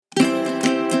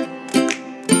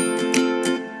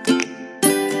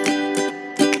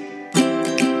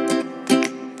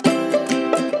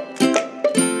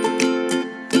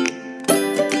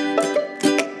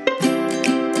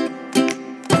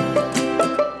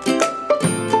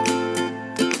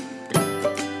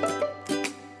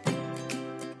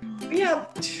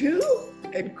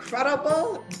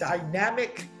incredible,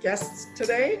 dynamic guests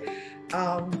today.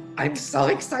 I'm so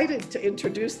excited to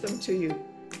introduce them to you.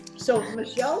 So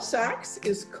Michelle Sachs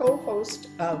is co-host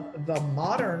of the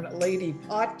Modern Lady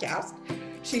podcast.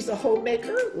 She's a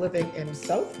homemaker living in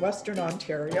southwestern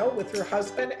Ontario with her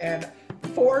husband and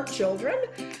 4 children.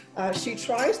 She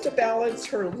tries to balance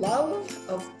her love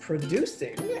of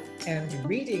producing and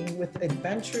reading with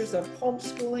adventures of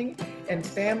homeschooling and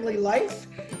family life.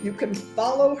 You can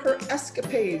follow her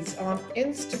escapades on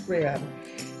Instagram,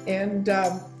 and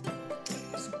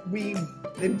we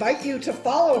invite you to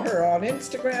follow her on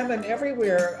Instagram and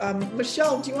everywhere.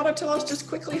 Michelle, do you want to tell us just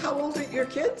quickly how old are your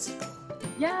kids?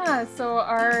 Yeah, so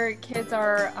our kids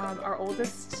are, our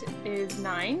oldest is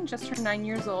 9, just turned 9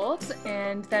 years old.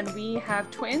 And then we have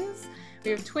twins.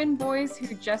 We have twin boys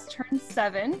who just turned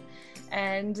 7.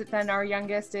 And then our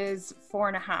youngest is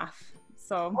 4.5.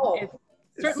 So it's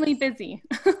certainly busy,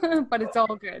 but it's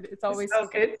all good. It's always so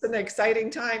good. It's an exciting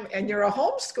time. And you're a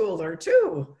homeschooler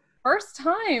too. First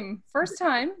time.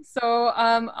 So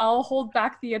I'll hold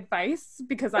back the advice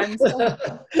because I'm still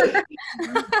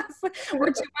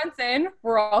we're 2 months in.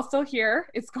 We're all still here.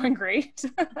 It's going great.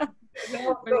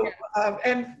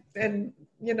 And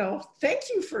you know, thank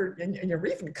you for, and you're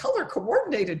even color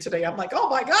coordinated today. I'm like, oh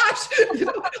my gosh, you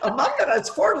know, a mom that has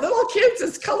 4 little kids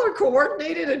is color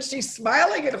coordinated and she's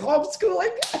smiling and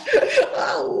homeschooling.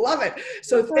 I love it.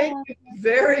 So thank you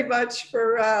very much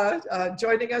for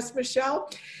joining us, Michelle.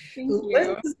 Thank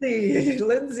you.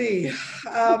 Lindsay, do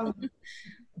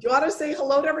you want to say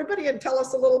hello to everybody and tell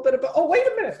us a little bit about, oh, wait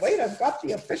a minute, I've got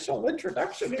the official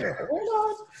introduction here.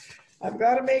 Hold on. I've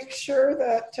got to make sure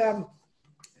that,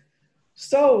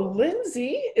 so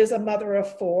Lindsay is a mother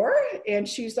of 4, and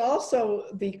she's also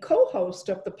the co-host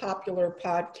of the popular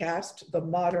podcast, the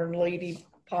Modern Lady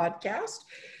podcast.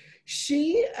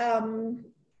 She,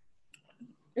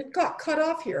 it got cut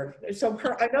off here. So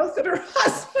I know that her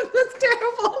husband is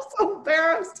terrible. I'm so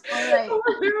embarrassed. Right. So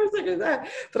embarrassing is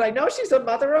that. But I know she's a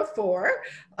mother of 4.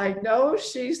 I know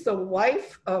she's the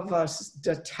wife of a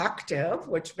detective,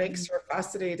 which makes her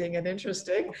fascinating and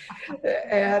interesting.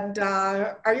 And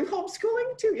are you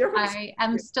homeschooling too? You're homeschooling. I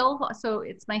am still, so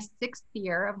it's my 6th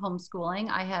year of homeschooling.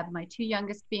 I have my 2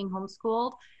 youngest being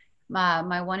homeschooled.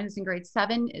 My one who's in grade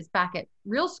 7 is back at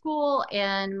real school,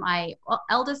 and my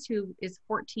eldest, who is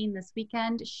 14 this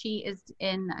weekend, she is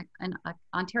in an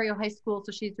Ontario high school,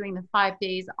 so she's doing the 5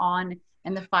 days on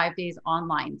and the 5 days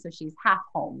online, so she's half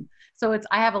home. So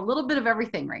I have a little bit of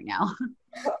everything right now.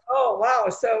 Oh wow!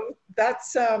 So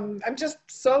that's I'm just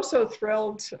so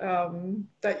thrilled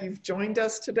that you've joined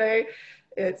us today.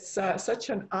 It's such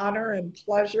an honor and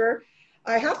pleasure.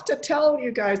 I have to tell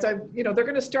you guys, you know, they're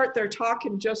going to start their talk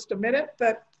in just a minute,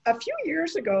 but a few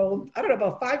years ago, I don't know,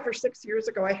 about 5 or 6 years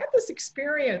ago, I had this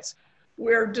experience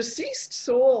where deceased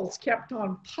souls kept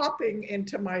on popping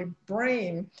into my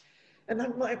brain. And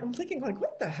I'm thinking like,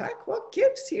 what the heck, what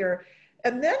gives here?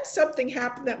 And then something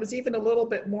happened that was even a little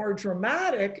bit more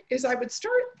dramatic, is I would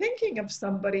start thinking of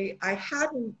somebody I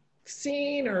hadn't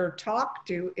seen or talked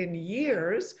to in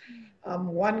years.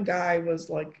 One guy was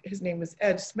like, his name was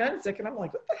Ed Smenzik, and I'm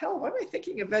like, what the hell, why am I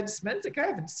thinking of Ed Smenzik? I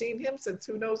haven't seen him since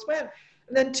who knows when.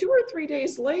 And then 2 or 3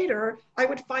 days later, I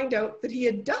would find out that he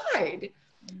had died.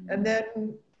 And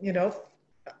then, you know,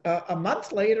 a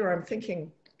month later, I'm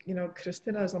thinking, you know,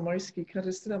 Krystyna Zamoyski,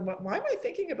 why am I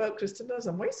thinking about Krystyna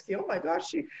Zamoyski? Oh my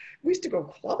gosh, we used to go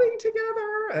clubbing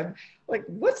together, and like,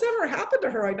 what's ever happened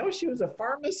to her? I know she was a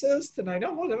pharmacist, and I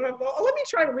know, well, let me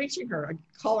try reaching her. I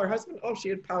call her husband, oh, she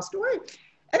had passed away.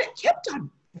 And it kept on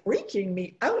freaking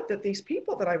me out that these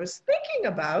people that I was thinking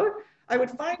about, I would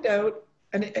find out,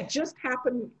 and it just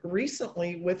happened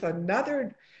recently with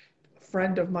another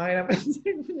friend of mine. I'm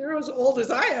you're as old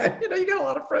as I am. You know, you got a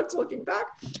lot of friends looking back.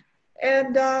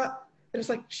 And it's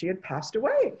like she had passed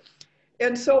away.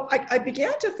 And so I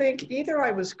began to think either I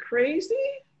was crazy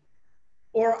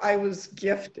or I was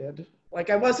gifted. Like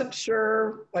I wasn't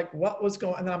sure like what was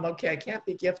going on. And then I'm okay, I can't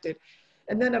be gifted.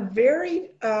 And then a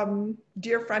very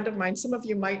dear friend of mine, some of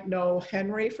you might know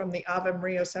Henry from the Ave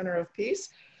Maria Center of Peace.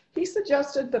 He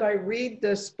suggested that I read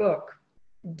this book,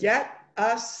 Get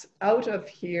Us Out of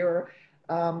Here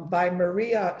by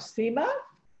Maria Sima.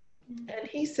 And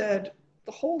he said,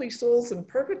 the holy souls in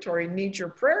purgatory need your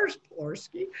prayers,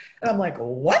 Plorsky. And I'm like,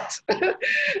 what?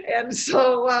 And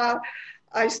so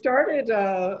I started,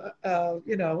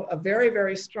 you know, a very,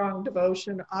 very strong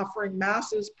devotion, offering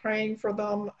masses, praying for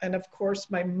them. And of course,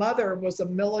 my mother was a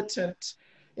militant,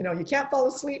 you know, you can't fall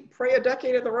asleep, pray a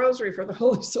decade of the rosary for the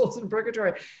holy souls in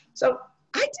purgatory. So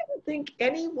I didn't think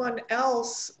anyone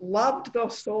else loved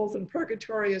those souls in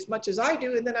purgatory as much as I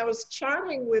do. And then I was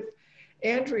chatting with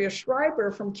Andrea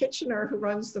Schreiber from Kitchener, who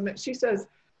runs she says,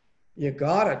 you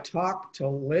gotta talk to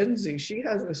Lindsay. She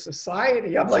has a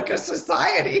society. I'm like, a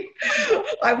society?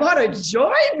 I want to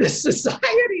join the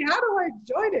society. How do I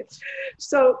join it?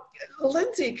 So,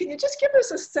 Lindsay, can you just give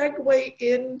us a segue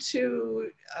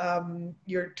into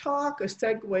your talk, a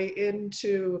segue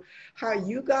into how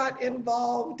you got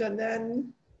involved, and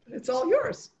then it's all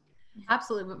yours.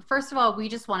 Absolutely. First of all, we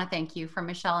just want to thank you from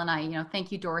Michelle and I, thank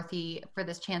you, Dorothy, for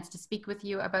this chance to speak with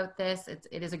you about this. It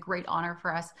is a great honor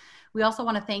for us. We also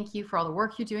want to thank you for all the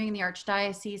work you're doing in the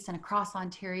Archdiocese and across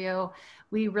Ontario.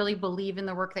 We really believe in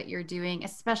the work that you're doing,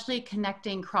 especially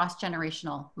connecting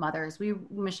cross-generational mothers.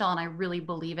 Michelle and I really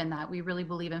believe in that. We really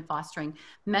believe in fostering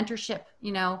mentorship,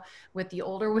 with the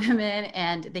older women,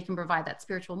 and they can provide that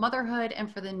spiritual motherhood, and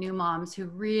for the new moms who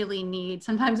really need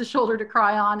sometimes a shoulder to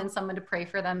cry on and someone to pray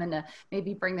for them and to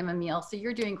maybe bring them a meal. So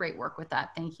you're doing great work with that.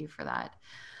 Thank you for that.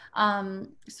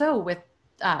 So with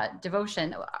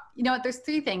devotion, there's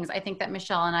three things I think that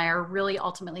Michelle and I are really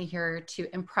ultimately here to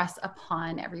impress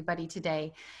upon everybody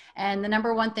today. And the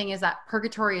number one thing is that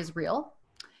purgatory is real.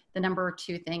 The number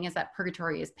two thing is that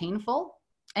purgatory is painful.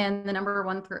 And the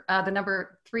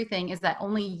number three thing is that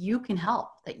only you can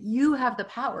help, that you have the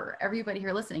power, everybody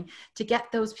here listening, to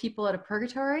get those people out of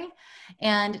purgatory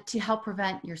and to help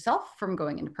prevent yourself from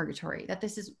going into purgatory, that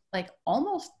this is like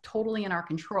almost totally in our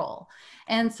control.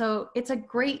 And so it's a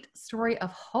great story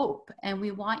of hope. And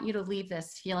we want you to leave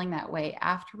this feeling that way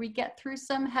after we get through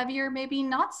some heavier, maybe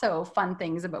not so fun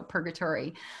things about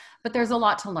purgatory. But there's a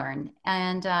lot to learn.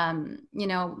 And,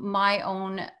 my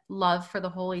own love for the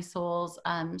Holy Souls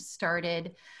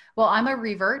started, well, I'm a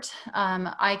revert.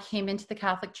 I came back into the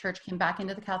Catholic Church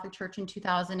in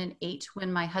 2008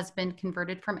 when my husband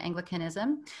converted from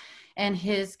Anglicanism. And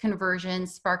his conversion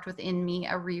sparked within me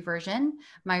a reversion.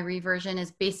 My reversion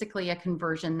is basically a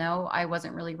conversion, though. I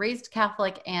wasn't really raised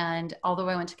Catholic. And although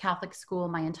I went to Catholic school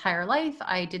my entire life,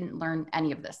 I didn't learn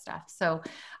any of this stuff. So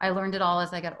I learned it all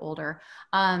as I got older.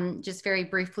 Just very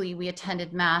briefly, we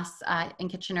attended Mass in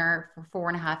Kitchener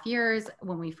for 4.5 years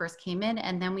when we first came in.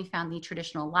 And then we found the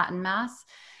traditional Latin Mass.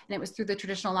 And it was through the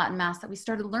traditional Latin Mass that we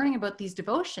started learning about these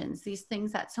devotions, these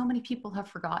things that so many people have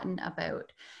forgotten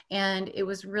about. And it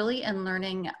was really in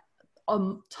learning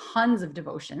tons of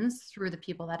devotions through the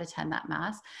people that attend that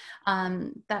Mass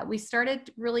that we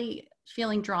started really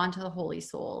feeling drawn to the Holy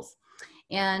Souls.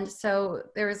 And so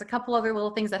there was a couple other little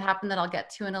things that happened that I'll get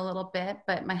to in a little bit,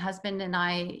 but my husband and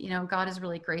I, God has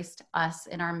really graced us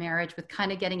in our marriage with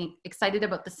kind of getting excited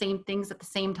about the same things at the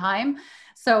same time.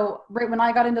 So right when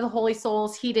I got into the Holy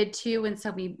Souls, he did too. And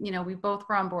so we both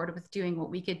were on board with doing what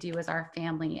we could do as our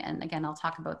family. And again, I'll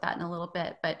talk about that in a little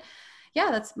bit, but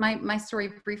yeah, that's my story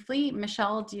briefly.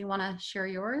 Michelle, do you want to share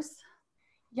yours?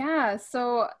 Yeah,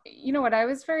 so you know what, I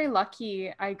was very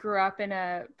lucky. I grew up in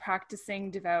a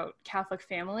practicing devout Catholic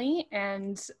family,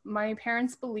 and my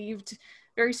parents believed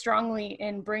very strongly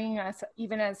in bringing us,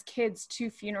 even as kids, to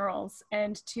funerals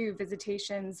and to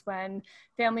visitations when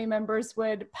family members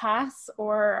would pass,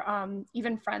 or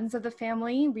even friends of the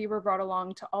family. We were brought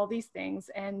along to all these things,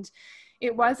 and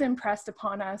it was impressed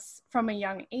upon us from a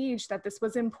young age that this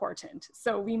was important.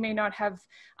 So we may not have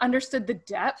understood the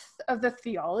depth of the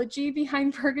theology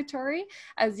behind purgatory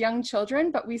as young children,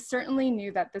 but we certainly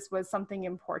knew that this was something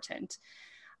important.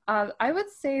 I would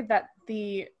say that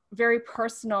the very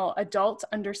personal adult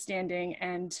understanding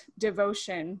and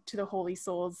devotion to the Holy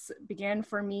Souls began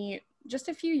for me just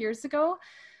a few years ago.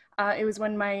 It was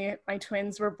when my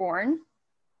twins were born.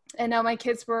 And now my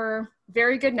kids were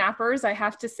very good nappers, I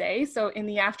have to say. So in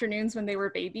the afternoons when they were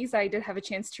babies, I did have a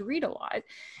chance to read a lot.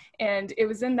 And it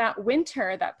was in that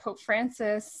winter that Pope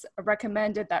Francis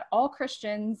recommended that all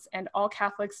Christians and all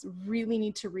Catholics really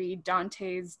need to read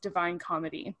Dante's Divine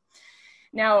Comedy.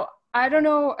 Now, I don't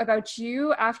know about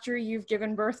you after you've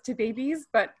given birth to babies,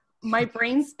 but my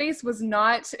brain space was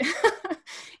not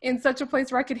in such a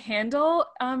place where I could handle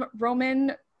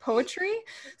Roman poetry.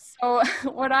 So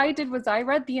what I did was I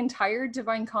read the entire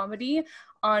Divine Comedy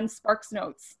on Sparks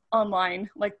Notes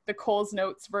online, like the Coles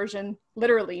Notes version,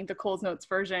 literally the Coles Notes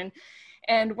version.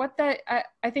 And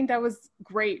I think that was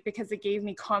great because it gave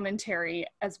me commentary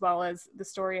as well as the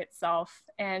story itself.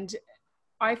 And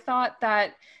I thought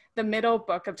that the middle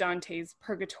book of Dante's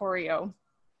Purgatorio,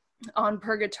 on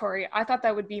purgatory, I thought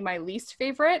that would be my least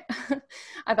favorite.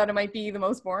 I thought it might be the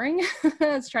most boring.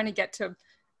 I was trying to get to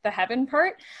the heaven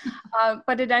part,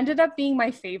 but it ended up being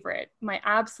my favorite, my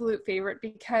absolute favorite,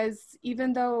 because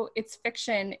even though it's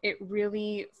fiction, it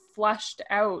really flushed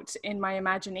out in my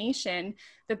imagination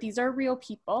that these are real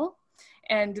people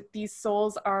And these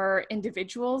souls are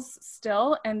individuals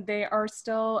still, and they are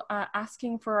still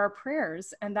asking for our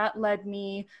prayers. And that led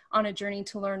me on a journey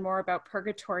to learn more about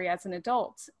purgatory as an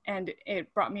adult. And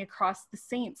it brought me across the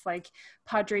saints like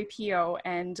Padre Pio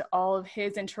and all of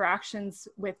his interactions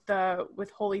with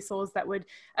holy souls that would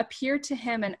appear to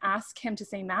him and ask him to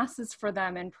say masses for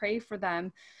them and pray for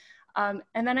them. And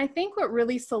then I think what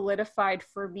really solidified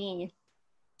for me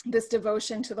this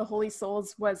devotion to the holy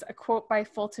souls was a quote by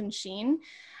Fulton Sheen,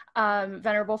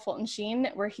 Venerable Fulton Sheen,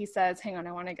 where he says, hang on,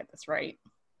 I want to get this right.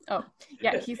 Oh,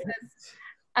 yeah, he says,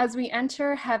 as we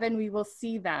enter heaven, we will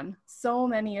see them, so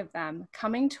many of them,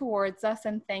 coming towards us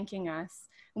and thanking us.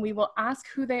 And we will ask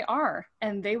who they are,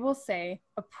 and they will say,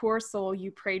 a poor soul you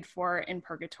prayed for in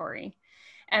purgatory.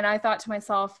 And I thought to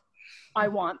myself, I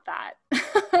want that.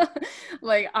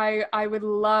 Like, I would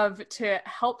love to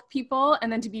help people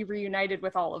and then to be reunited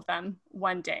with all of them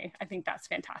one day. I think that's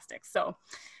fantastic. So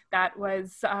that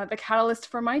was the catalyst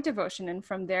for my devotion. And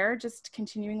from there, just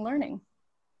continuing learning.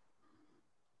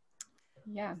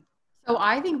 Yeah. So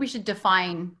I think we should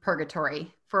define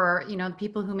purgatory for,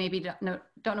 people who maybe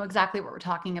don't know exactly what we're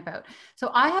talking about.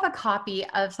 So I have a copy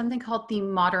of something called the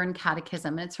Modern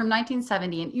Catechism, and it's from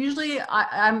 1970. And usually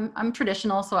I'm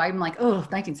traditional, so I'm like, oh,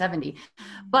 1970.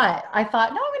 But I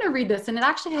thought, no, I'm going to read this. And it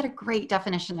actually had a great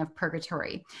definition of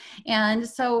purgatory. And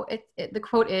so the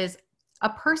quote is, a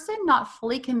person not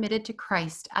fully committed to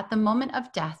Christ at the moment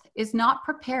of death is not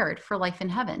prepared for life in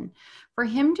heaven. For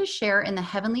him to share in the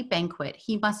heavenly banquet,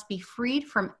 he must be freed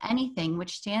from anything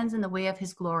which stands in the way of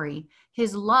his glory.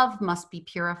 His love must be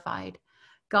purified.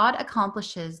 God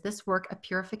accomplishes this work of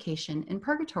purification in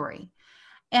purgatory.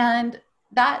 And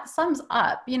that sums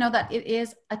up, that it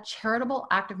is a charitable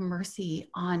act of mercy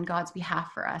on God's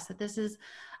behalf for us, that this is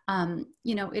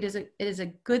it is a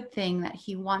good thing that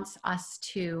he wants us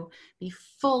to be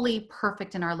fully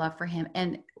perfect in our love for him.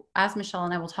 And as Michelle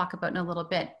and I will talk about in a little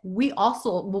bit, we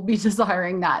also will be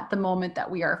desiring that the moment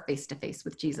that we are face to face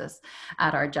with Jesus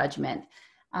at our judgment.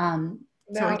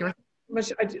 Sorry, Dorothy.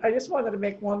 I just wanted to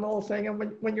make one little thing.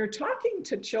 And when you're talking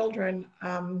to children,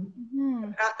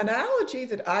 an analogy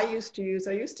that I used to use,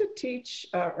 I used to teach,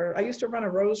 or I used to run a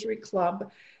rosary club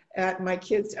at my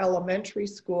kids' elementary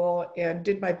school, and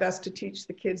did my best to teach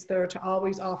the kids there to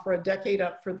always offer a decade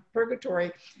up for purgatory,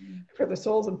 for the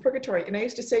souls in purgatory. And I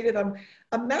used to say to them,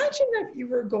 imagine if you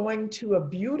were going to a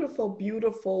beautiful,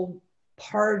 beautiful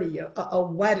party, a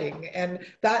wedding, and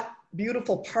that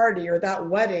beautiful party or that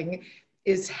wedding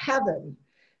is heaven.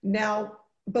 Now,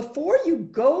 before you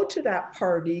go to that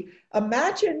party,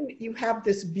 imagine you have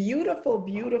this beautiful,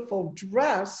 beautiful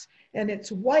dress, and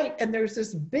it's white, and there's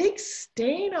this big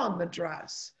stain on the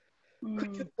dress.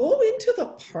 Could you go into the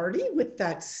party with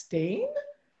that stain?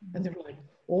 And they were like,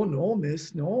 oh no,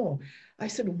 miss, no. I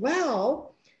said,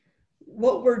 well,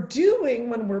 what we're doing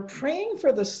when we're praying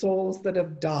for the souls that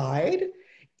have died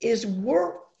is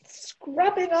we're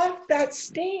scrubbing off that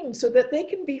stain so that they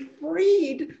can be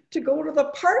freed to go to the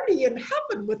party in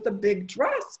heaven with the big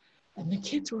dress. And the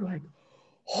kids were like,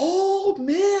 oh,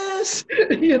 miss,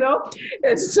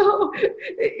 and so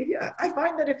I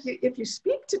find that if you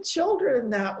speak to children in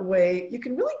that way, you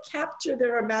can really capture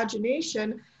their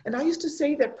imagination. And I used to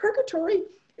say that purgatory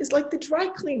is like the dry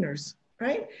cleaners,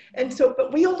 right? And so,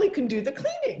 but we only can do the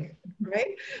cleaning,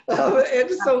 right? And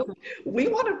so we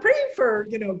want to pray for,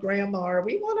 grandma, or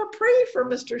we want to pray for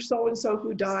Mr. So-and-so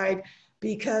who died,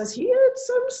 because he had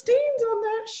some stains on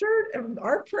that shirt, and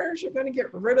our prayers are going to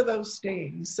get rid of those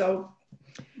stains. So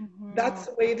that's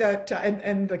the way that,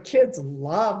 and the kids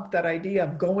love that idea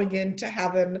of going into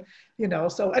heaven,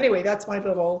 so anyway, that's my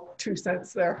little 2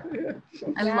 cents there.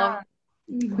 I love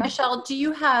it. Michelle, do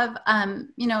you have,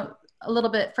 a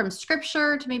little bit from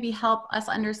scripture to maybe help us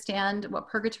understand what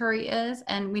purgatory is?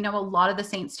 And we know a lot of the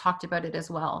saints talked about it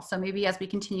as well. So maybe as we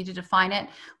continue to define it,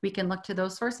 we can look to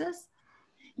those sources.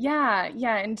 Yeah.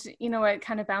 And what,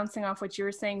 kind of bouncing off what you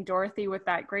were saying, Dorothy, with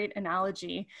that great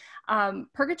analogy,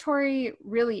 purgatory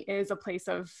really is a place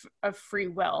of free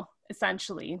will,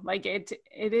 essentially. Like it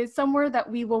is somewhere that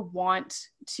we will want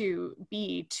to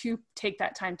be, to take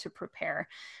that time to prepare,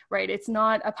 right? It's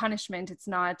not a punishment. It's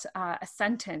not a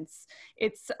sentence.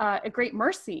 It's a great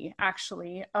mercy,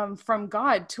 actually, from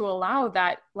God to allow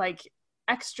that,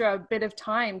 extra bit of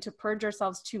time to purge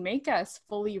ourselves, to make us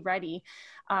fully ready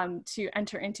to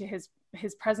enter into his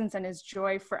presence and his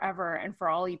joy forever and for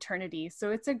all eternity.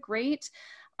 So it's a great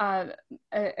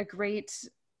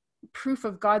proof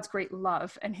of God's great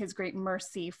love and his great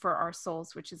mercy for our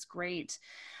souls, which is great.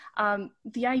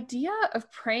 The idea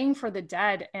of praying for the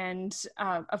dead and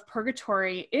of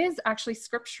purgatory is actually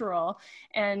scriptural.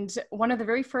 And one of the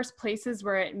very first places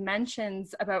where it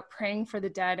mentions about praying for the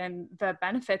dead and the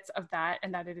benefits of that,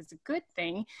 and that it is a good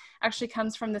thing, actually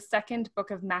comes from the second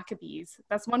book of Maccabees.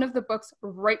 That's one of the books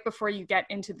right before you get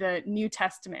into the New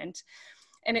Testament.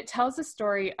 And it tells the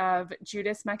story of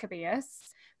Judas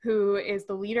Maccabeus, who is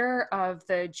the leader of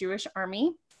the Jewish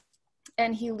army.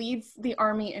 And he leads the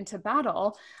army into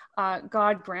battle.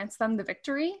 God grants them the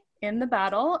victory in the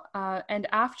battle. And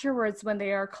afterwards, when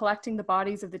they are collecting the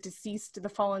bodies of the deceased, the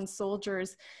fallen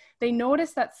soldiers, they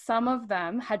noticed that some of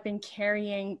them had been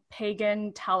carrying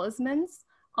pagan talismans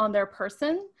on their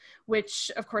person,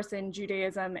 which of course in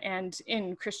Judaism and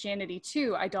in Christianity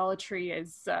too, idolatry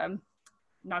is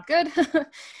not good.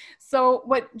 So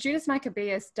what Judas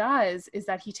Maccabeus does is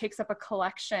that he takes up a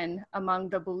collection among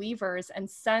the believers and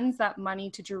sends that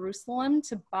money to Jerusalem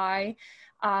to buy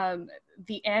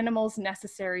the animals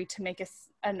necessary to make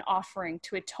an offering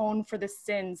to atone for the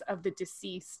sins of the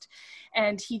deceased.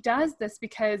 And he does this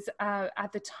because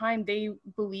at the time they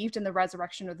believed in the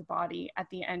resurrection of the body at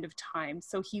the end of time.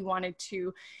 So he wanted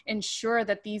to ensure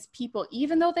that these people,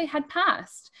 even though they had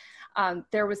passed,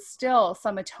 there was still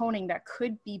some atoning that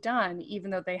could be done even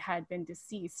though they had been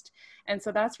deceased. And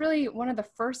so that's really one of the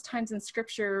first times in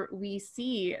scripture we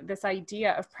see this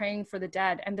idea of praying for the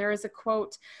dead. And there is a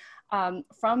quote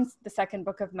from the second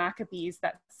book of Maccabees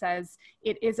that says,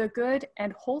 "It is a good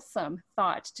and wholesome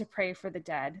thought to pray for the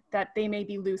dead, that they may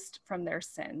be loosed from their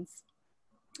sins."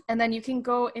 And then you can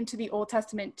go into the Old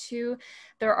Testament too.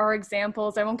 There are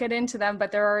examples, I won't get into them,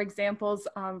 but there are examples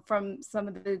from some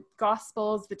of the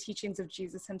Gospels, the teachings of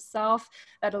Jesus himself,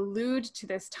 that allude to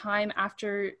this time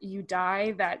after you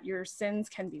die, that your sins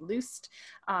can be loosed,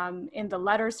 in the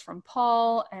letters from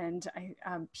Paul and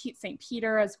St.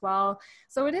 Peter as well.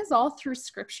 So it is all through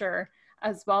scripture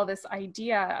as well, this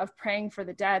idea of praying for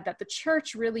the dead that the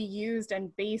church really used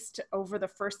and based over the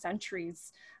first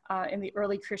centuries in the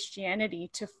early Christianity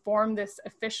to form this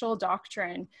official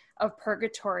doctrine of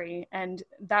purgatory. And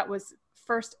that was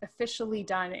first officially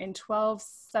done in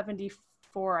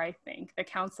 1274, I think. The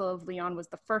Council of Lyon was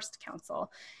the first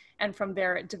council. And from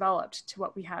there, it developed to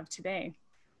what we have today.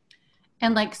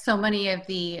 And like so many of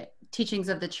the teachings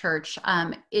of the church,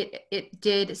 it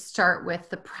did start with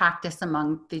the practice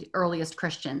among the earliest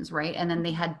Christians, right? And then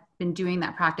they had been doing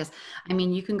that practice. I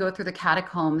mean, you can go through the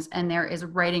catacombs and there is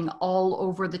writing all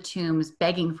over the tombs,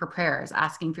 begging for prayers,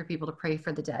 asking for people to pray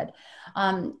for the dead.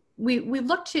 We've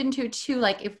looked into too,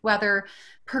 like if whether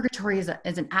purgatory is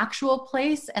an actual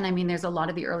place. And I mean, there's a lot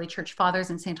of the early church fathers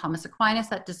and St. Thomas Aquinas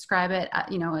that describe it,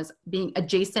 as being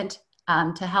adjacent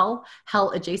to hell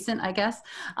adjacent, I guess.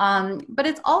 But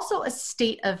it's also a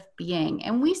state of being.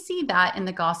 And we see that in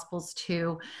the Gospels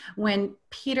too, when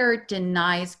Peter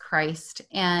denies Christ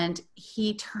and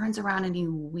he turns around and he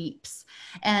weeps.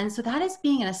 And so that is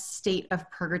being in a state of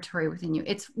purgatory within you.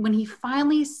 It's when he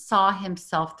finally saw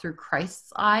himself through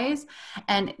Christ's eyes,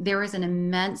 and there is an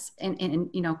immense, in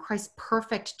Christ's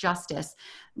perfect justice.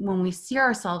 When we see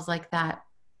ourselves like that,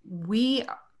 we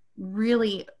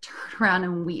really turn around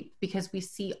and weep because we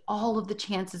see all of the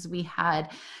chances we had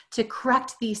to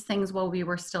correct these things while we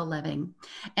were still living.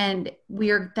 And we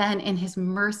are then in his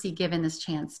mercy given this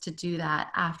chance to do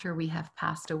that after we have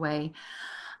passed away.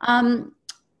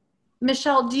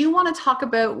 Michelle, do you want to talk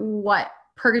about what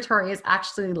purgatory is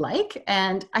actually like?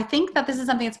 And I think that this is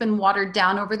something that's been watered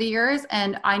down over the years.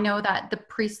 And I know that the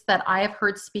priests that I have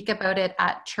heard speak about it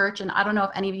at church, and I don't know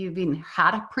if any of you have even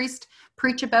had a priest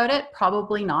preach about it,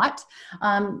 probably not.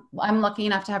 I'm lucky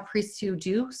enough to have priests who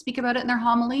do speak about it in their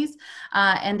homilies.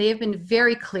 And they have been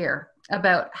very clear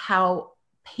about how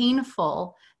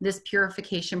painful this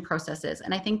purification process is.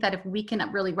 And I think that if we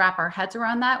can really wrap our heads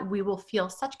around that, we will feel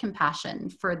such compassion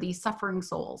for these suffering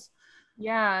souls.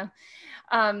 Yeah.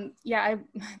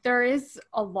 There is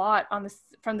a lot on this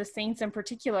from the saints in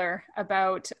particular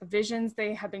about visions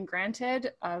they have been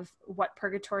granted of what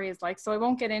purgatory is like. So I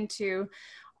won't get into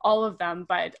all of them,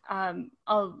 but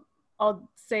I'll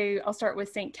start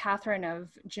with Saint Catherine of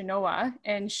Genoa,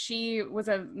 and she was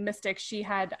a mystic. She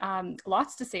had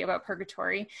lots to say about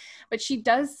purgatory, but she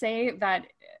does say that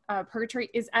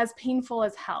purgatory is as painful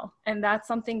as hell, and that's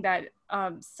something that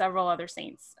several other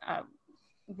saints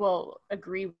will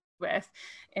agree with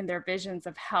in their visions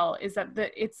of hell. Is that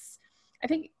I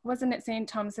think, wasn't it St.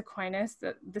 Thomas Aquinas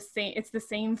that it's the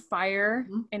same fire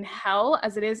in hell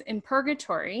as it is in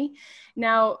purgatory?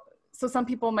 Now, so some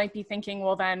people might be thinking,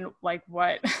 well, then, like,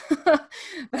 what?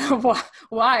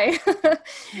 Why?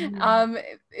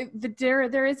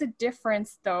 There is a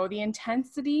difference, though. The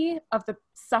intensity of the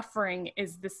suffering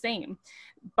is the same,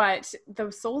 but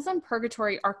the souls in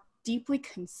purgatory are deeply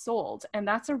consoled, and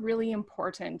that's a really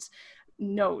important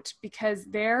note, because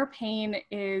their pain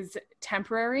is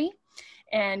temporary,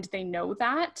 and they know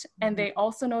that, and they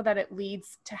also know that it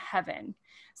leads to heaven.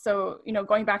 So,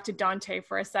 going back to Dante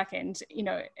for a second,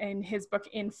 in his book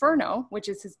Inferno, which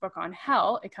is his book on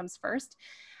hell, it comes first,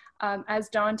 as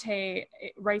Dante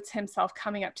writes himself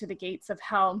coming up to the gates of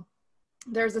hell,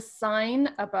 there's a sign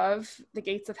above the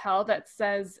gates of hell that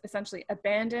says essentially,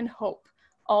 "Abandon hope,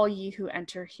 all ye who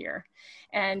enter here."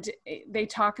 And they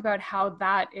talk about how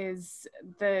that is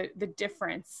the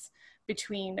difference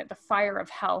between the fire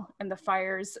of hell and the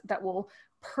fires that will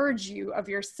purge you of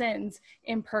your sins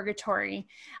in purgatory.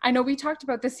 I know we talked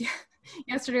about this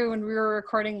yesterday when we were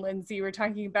recording, Lindsay. We were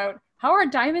talking about how are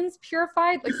diamonds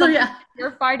purified? Like something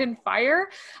purified in fire.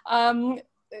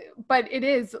 But it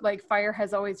is like fire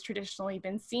has always traditionally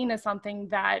been seen as something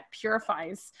that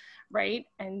purifies, right?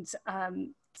 And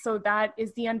so that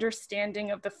is the understanding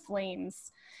of the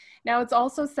flames. Now, it's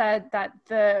also said that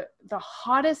the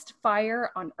hottest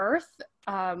fire on earth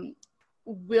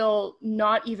will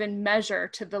not even measure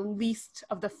to the least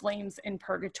of the flames in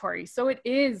purgatory. So it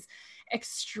is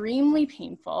extremely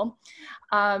painful.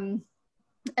 And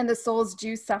the souls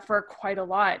do suffer quite a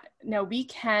lot. Now, we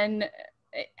can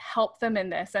help them in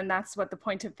this, and that's what the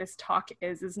point of this talk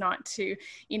is not to,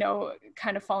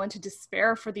 kind of fall into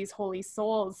despair for these holy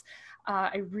souls.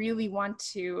 I really want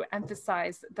to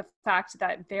emphasize the fact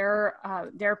that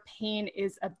their pain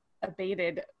is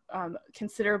abated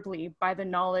considerably by the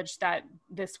knowledge that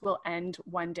this will end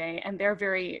one day, and they're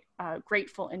very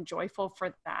grateful and joyful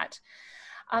for that.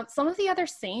 Some of the other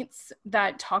saints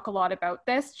that talk a lot about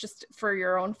this, just for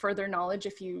your own further knowledge,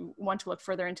 if you want to look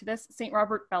further into this, St.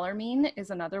 Robert Bellarmine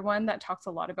is another one that talks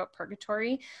a lot about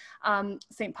purgatory.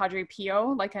 St. Padre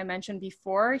Pio, like I mentioned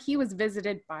before, he was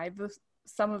visited by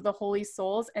some of the holy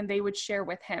souls, and they would share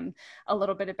with him a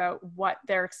little bit about what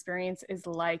their experience is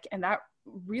like, and that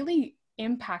really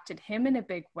impacted him in a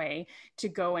big way to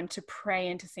go and to pray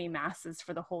and to say masses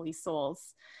for the holy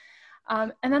souls.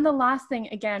 And then the last thing,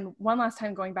 again, one last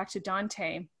time going back to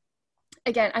Dante,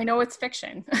 again, I know it's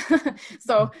fiction.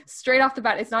 So straight off the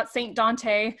bat, it's not Saint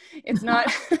Dante. It's not,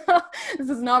 this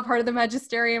is not part of the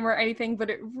magisterium or anything, but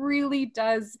it really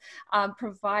does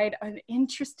provide an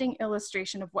interesting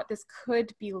illustration of what this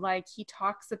could be like. He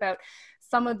talks about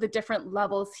some of the different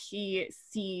levels he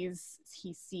sees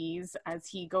as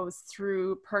he goes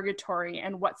through purgatory,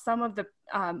 and what some of the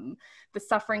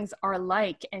sufferings are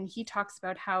like. And he talks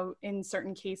about how in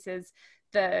certain cases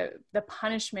the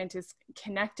punishment is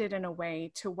connected in a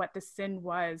way to what the sin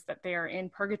was that they are in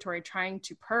purgatory trying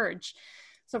to purge.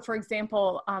 So for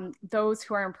example, those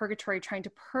who are in purgatory trying to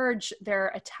purge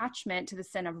their attachment to the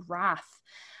sin of wrath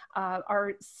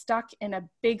are stuck in a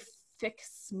big thick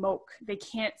smoke. They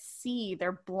can't see,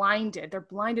 they're blinded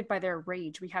by their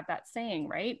rage. We have that saying,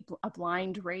 right? A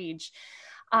blind rage.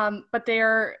 But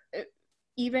they're,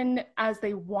 even as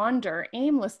they wander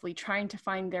aimlessly trying to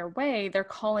find their way, they're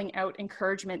calling out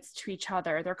encouragements to each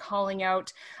other. They're calling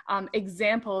out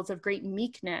examples of great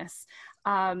meekness,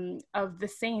 of the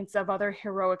saints, of other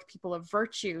heroic people of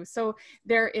virtue. So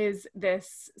there is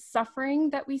this suffering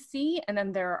that we see, and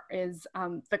then there is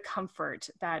the comfort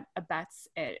that abets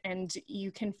it. And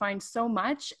you can find so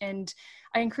much, and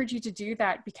I encourage you to do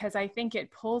that, because I think it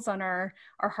pulls on our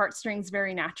heartstrings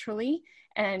very naturally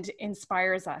and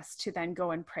inspires us to then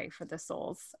go and pray for the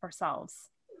souls ourselves.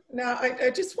 Now, I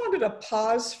just wanted to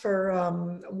pause for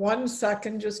 1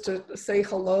 second just to say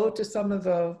hello to some of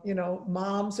the,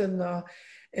 moms in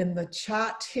the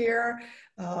chat here.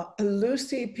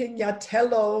 Lucy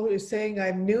Pignatello is saying,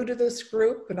 I'm new to this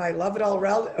group and I love it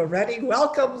already.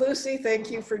 Welcome, Lucy. Thank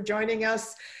you for joining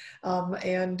us.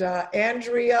 And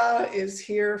Andrea is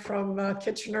here from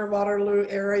Kitchener-Waterloo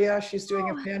area. She's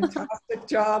doing a fantastic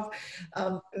job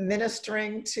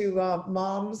ministering to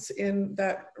moms in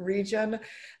that region.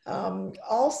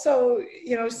 Also,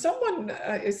 someone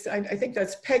is, I think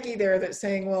that's Peggy there, that's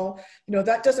saying, well,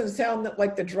 that doesn't sound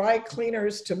like the dry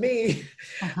cleaners to me.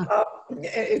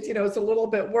 It's a little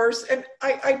bit worse. And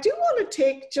I do want to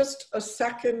take just a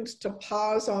second to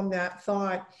pause on that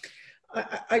thought.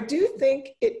 I do think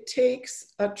it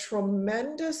takes a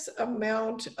tremendous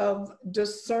amount of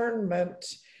discernment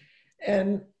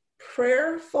and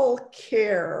prayerful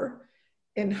care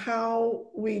in how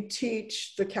we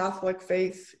teach the Catholic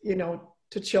faith,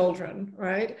 to children,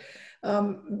 right?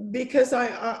 because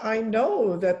I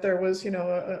know that there was, you know,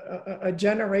 a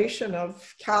generation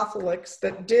of Catholics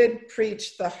that did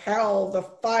preach the hell, the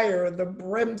fire, the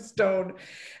brimstone,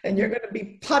 and you're going to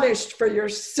be punished for your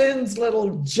sins,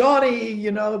 little Johnny,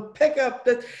 you know, pick up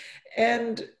the,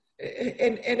 and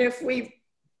if we,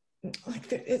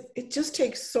 like, it just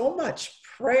takes so much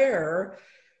prayer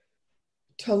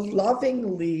to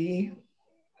lovingly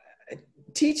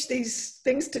teach these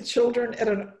things to children at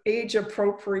an age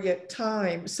appropriate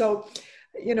time. So,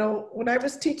 you know, when I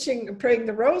was teaching, praying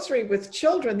the rosary with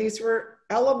children, these were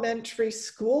elementary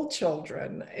school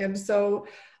children. And so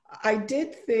I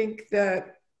did think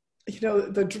that, you know,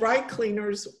 the dry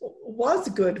cleaners was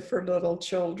good for little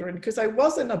children, because I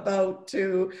wasn't about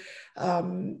to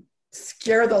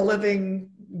scare the living,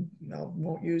 no,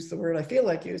 won't use the word I feel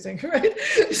like using, right?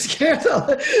 Scare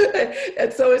the,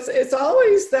 and so it's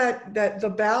always that the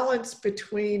balance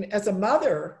between, as a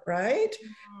mother, right?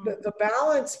 The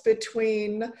balance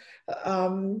between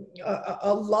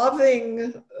a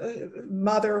loving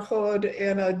motherhood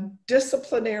and a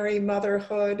disciplinary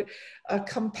motherhood, a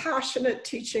compassionate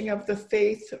teaching of the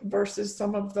faith versus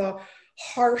some of the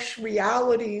harsh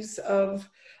realities of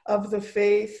the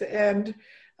faith. And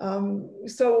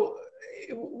so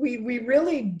we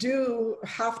really do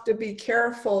have to be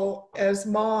careful as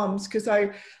moms, because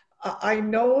I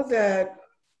know that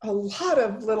a lot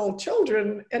of little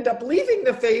children end up leaving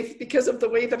the faith because of the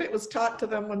way that it was taught to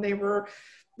them when they were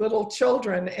little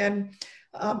children. And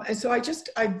so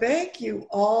I beg you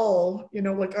all, you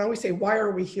know, like I always say, why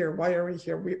are we here? Why are we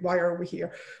here? Why are we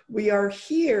here? We are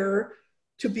here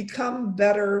to become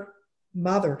better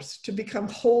mothers, to become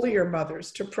holier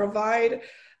mothers, to provide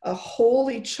a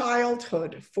holy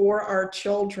childhood for our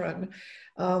children.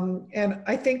 And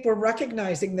I think we're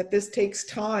recognizing that this takes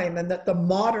time, and that the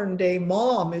modern day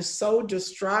mom is so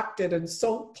distracted and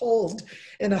so pulled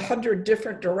in 100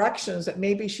 different directions that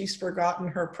maybe she's forgotten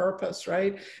her purpose,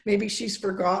 right? Maybe she's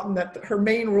forgotten that her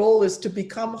main role is to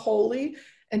become holy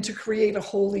and to create a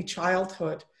holy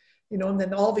childhood, you know, and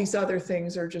then all these other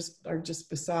things are just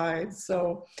besides.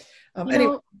 So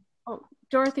anyway.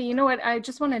 Dorothy, you know what? I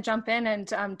just want to jump in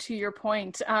and to your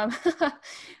point.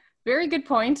 Very good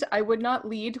point. I would not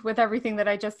lead with everything that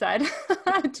I just said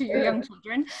to your young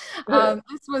children.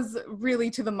 This was really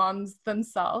to the moms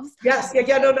themselves. Yes,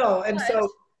 no. And so.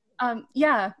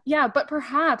 But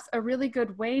perhaps a really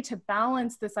good way to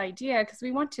balance this idea, because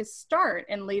we want to start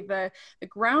and lay the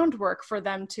groundwork for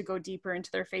them to go deeper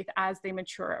into their faith as they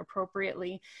mature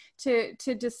appropriately, to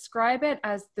describe it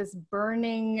as this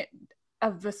burning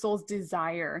of the soul's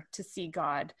desire to see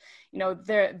God. You know,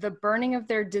 the burning of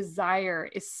their desire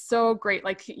is so great.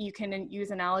 Like, you can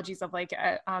use analogies of, like,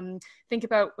 think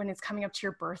about when it's coming up to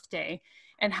your birthday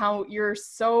and how you're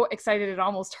so excited it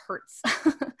almost hurts.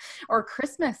 Or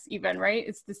Christmas even, right?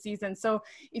 It's the season. So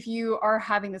if you are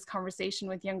having this conversation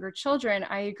with younger children,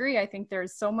 I agree. I think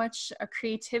there's so much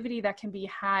creativity that can be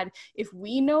had if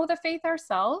we know the faith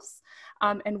ourselves,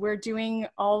 and we're doing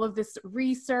all of this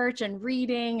research and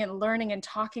reading and learning and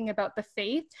talking about the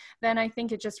faith. Then I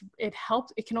think it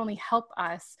helps. It can only help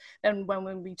us then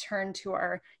when we turn to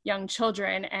our young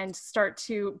children and start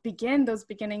to begin those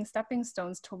beginning stepping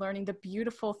stones to learning the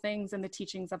beautiful things and the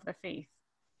teachings of the faith.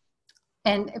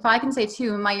 And if I can say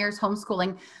too, in my years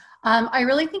homeschooling, I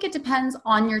really think it depends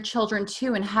on your children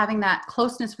too, and having that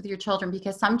closeness with your children,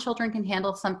 because some children can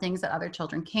handle some things that other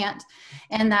children can't.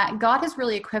 And that God has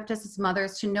really equipped us as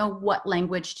mothers to know what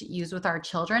language to use with our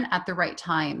children at the right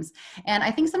times. And I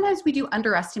think sometimes we do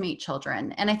underestimate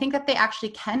children. And I think that they actually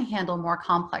can handle more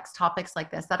complex topics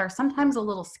like this that are sometimes a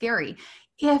little scary,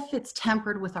 if it's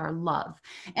tempered with our love.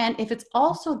 And if it's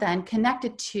also then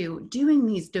connected to doing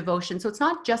these devotions. So it's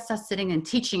not just us sitting and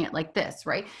teaching it like this,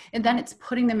 right? And then it's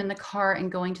putting them in the car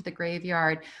and going to the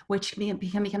graveyard, which can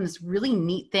become this really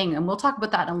neat thing. And we'll talk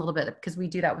about that in a little bit, because we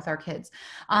do that with our kids.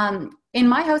 In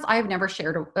my house, I have never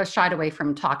shied away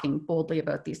from talking boldly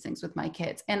about these things with my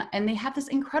kids. And they have this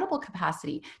incredible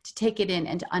capacity to take it in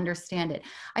and to understand it.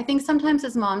 I think sometimes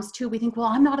as moms too, we think, well,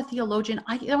 I'm not a theologian.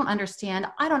 I don't understand.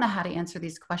 I don't know how to answer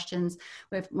these questions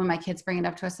when my kids bring it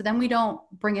up to us. So then we don't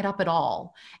bring it up at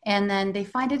all. And then they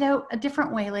find it out a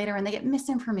different way later and they get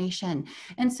misinformation.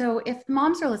 And so if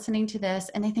moms are listening to this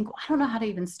and they think, well, I don't know how to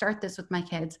even start this with my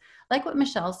kids, like what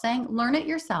Michelle's saying, learn it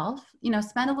yourself,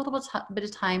 spend a little bit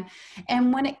of time.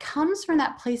 And when it comes from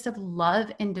that place of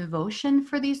love and devotion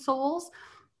for these souls,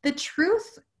 the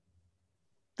truth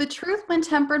when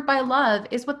tempered by love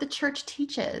is what the church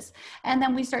teaches. And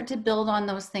then we start to build on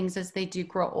those things as they do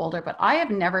grow older. But I have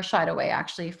never shied away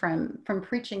actually from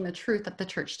preaching the truth that the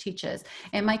church teaches.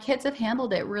 And my kids have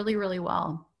handled it really, really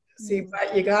well. See,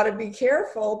 but you got to be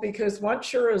careful, because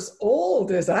once you're as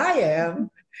old as I am,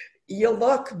 you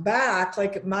look back.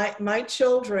 Like my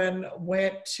children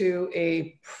went to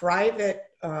a private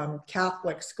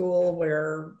Catholic school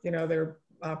where, you know, they're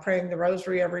praying the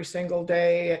rosary every single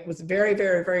day. It was very,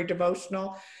 very, very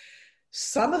devotional.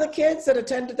 Some of the kids that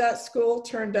attended that school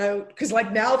turned out, because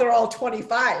like now they're all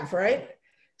 25, right?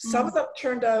 Some of them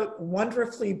turned out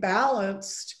wonderfully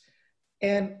balanced,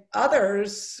 and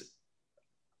others,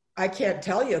 I can't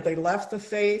tell you, they left the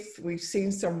faith. We've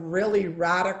seen some really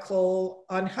radical,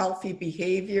 unhealthy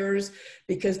behaviors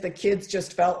because the kids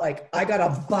just felt like, I got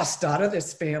to bust out of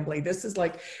this family. This is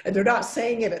like, and they're not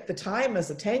saying it at the time as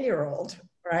a 10-year-old,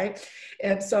 right?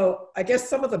 And so I guess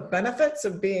some of the benefits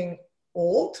of being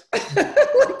old,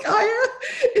 like I am,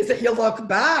 is that you look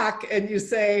back and you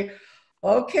say,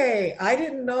 okay, I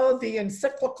didn't know the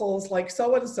encyclicals like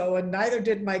so-and-so, and neither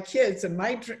did my kids. And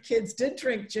my kids did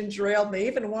drink ginger ale, and they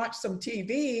even watched some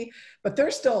TV, but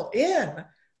they're still in,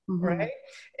 right?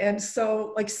 And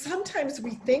so like sometimes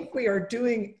we think we are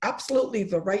doing absolutely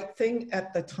the right thing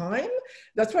at the time.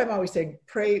 That's why I'm always saying,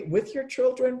 pray with your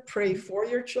children, pray for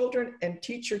your children, and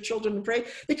teach your children to pray,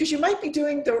 because you might be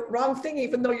doing the wrong thing,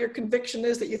 even though your conviction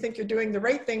is that you think you're doing the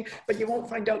right thing, but you won't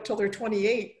find out till they're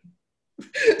 28.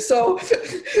 So,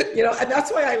 you know, and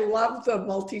that's why I love the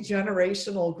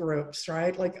multi-generational groups,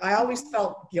 right? Like I always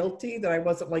felt guilty that I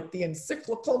wasn't like the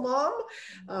encyclical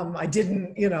mom. I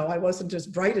didn't, you know, I wasn't as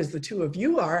bright as the two of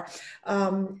you are.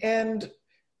 And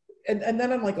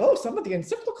then I'm like, oh, some of the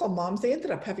encyclical moms, they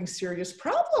ended up having serious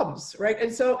problems, right?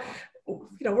 And so, you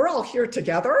know, we're all here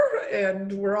together,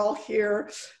 and we're all here.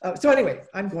 So anyway,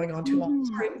 I'm going on too long.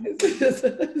 Sorry.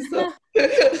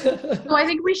 So I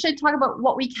think we should talk about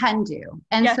what we can do.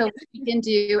 And so what we can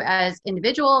do as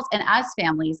individuals and as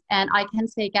families. And I can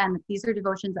say again, that these are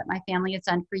devotions that my family has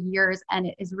done for years, and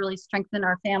it has really strengthened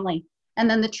our family. And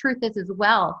then the truth is as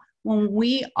well, when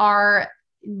we are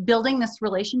building this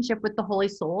relationship with the Holy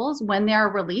Souls, when they're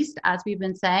released, as we've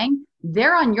been saying,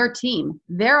 they're on your team.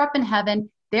 They're up in heaven.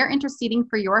 They're interceding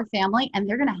for your family, and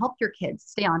they're going to help your kids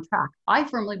stay on track. I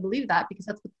firmly believe that, because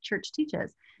that's what the church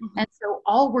teaches. And so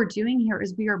all we're doing here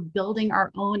is we are building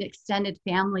our own extended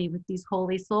family with these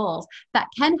holy souls that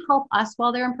can help us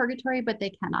while they're in purgatory, but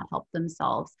they cannot help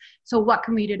themselves. So what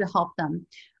can we do to help them?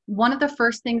 One of the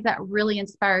first things that really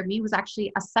inspired me was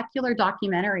actually a secular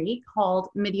documentary called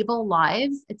Medieval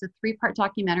Lives. It's a 3-part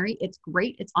documentary. It's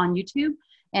great. It's on YouTube,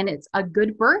 and it's a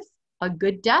good birth, a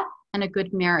good death, and a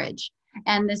good marriage.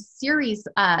 And this series,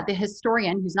 the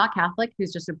historian, who's not Catholic,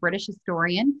 who's just a British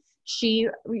historian, she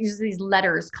uses these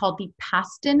letters called the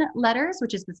Paston letters,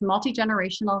 which is this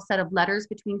multi-generational set of letters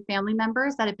between family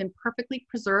members that have been perfectly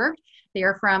preserved. They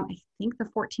are from, I think, the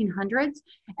 1400s.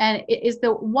 And it is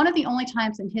one of the only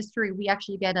times in history we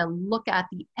actually get a look at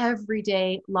the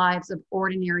everyday lives of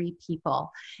ordinary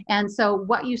people. And so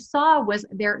what you saw was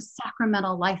their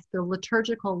sacramental life, the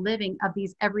liturgical living of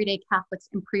these everyday Catholics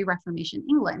in pre-Reformation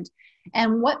England.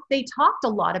 And what they talked a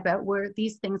lot about were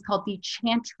these things called the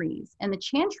chantries. And the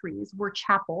chantries were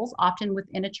chapels, often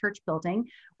within a church building,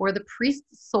 where the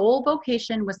priest's sole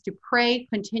vocation was to pray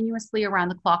continuously around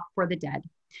the clock for the dead.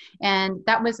 And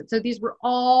that was, so these were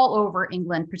all over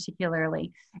England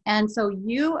particularly. And so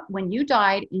when you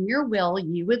died, in your will,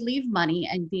 you would leave money,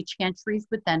 and the chantries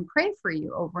would then pray for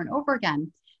you over and over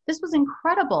again. This was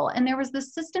incredible. And there was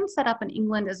this system set up in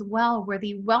England as well, where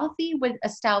the wealthy would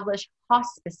establish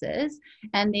hospices,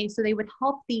 and they would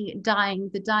help the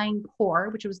dying poor,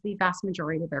 which was the vast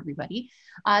majority of everybody.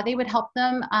 They would help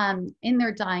them in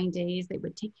their dying days. They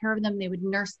would take care of them. They would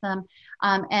nurse them.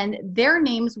 And their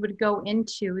names would go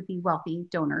into the wealthy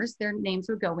donors. Their names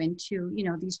would go into,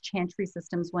 these chantry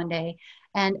systems one day.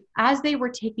 And as they were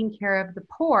taking care of the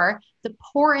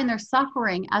poor in their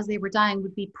suffering, as they were dying,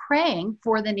 would be praying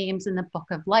for the names in the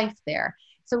book of life there.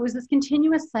 So it was this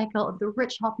continuous cycle of the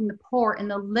rich helping the poor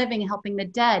and the living helping the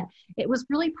dead. It was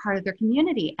really part of their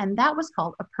community. And that was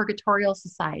called a purgatorial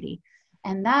society.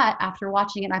 And that, after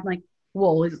watching it, I'm like,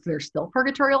 well, is there still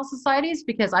purgatorial societies?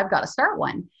 Because I've got to start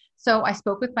one. So I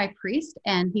spoke with my priest,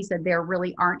 and he said there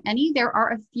really aren't any. There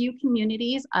are a few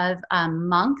communities of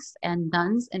monks and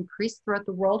nuns and priests throughout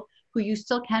the world who you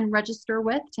still can register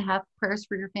with to have prayers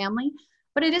for your family.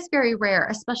 But it is very rare,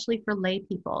 especially for lay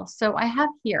people. So I have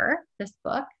here this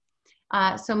book.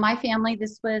 So my family,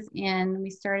 we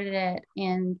started it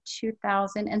in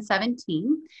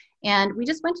 2017. And we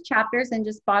just went to Chapters and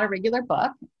just bought a regular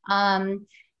book.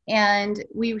 And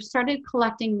we started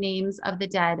collecting names of the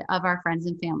dead of our friends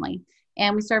and family.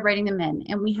 And we started writing them in.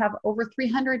 And we have over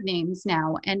 300 names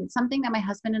now. And it's something that my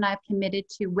husband and I have committed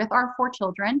to with our 4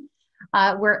 children.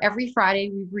 where every Friday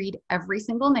we read every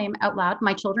single name out loud.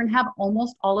 My children have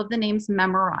almost all of the names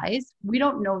memorized. We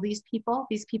don't know these people.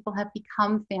 These people have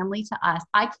become family to us.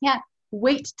 I can't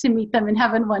wait to meet them in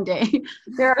heaven one day.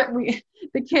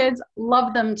 The kids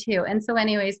love them too. And so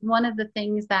anyways, one of the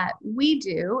things that we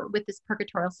do with this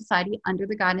Purgatorial Society under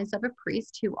the guidance of a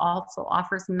priest who also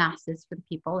offers masses for the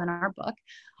people in our book,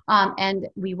 and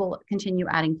we will continue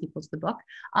adding people to the book.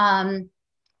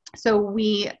 So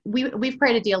we've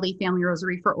prayed a daily family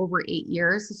rosary for over 8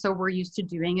 years. So we're used to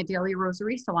doing a daily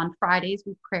rosary. So on Fridays,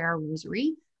 we pray our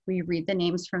rosary. We read the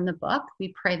names from the book.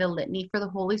 We pray the litany for the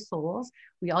holy souls.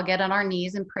 We all get on our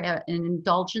knees and pray an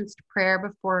indulgence prayer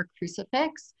before a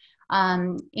crucifix.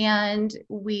 And I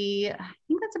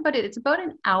think that's about it. It's about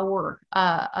an hour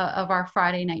of our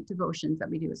Friday night devotions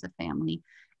that we do as a family.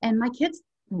 And my kids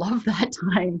love that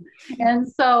time. And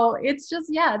so it's just,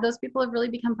 yeah, those people have really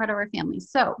become part of our family.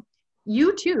 So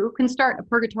you too can start a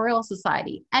Purgatorial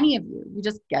Society. Any of you, you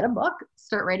just get a book,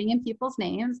 start writing in people's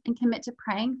names and commit to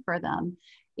praying for them.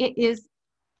 It is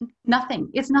nothing.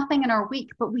 It's nothing in our week,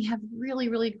 but we have really,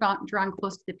 really drawn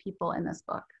close to the people in this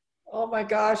book. Oh my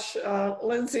gosh,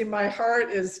 Lindsay, my heart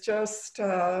is just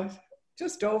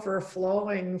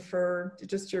overflowing for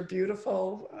just your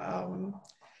beautiful,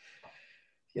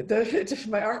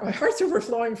 my heart's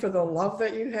overflowing for the love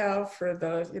that you have, for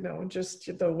the,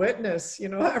 just the witness,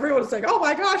 everyone's like, oh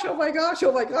my gosh, oh my gosh,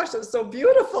 oh my gosh, that's so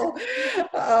beautiful.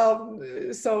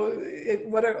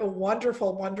 What a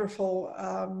wonderful, wonderful,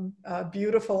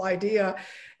 beautiful idea.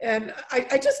 And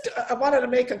I wanted to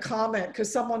make a comment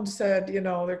because someone said,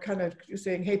 they're kind of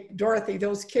saying, hey, Dorothy,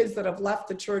 those kids that have left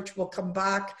the church will come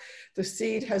back. The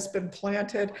seed has been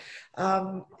planted.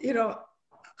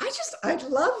 I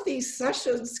love these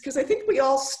sessions because I think we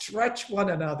all stretch one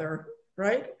another,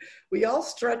 right? We all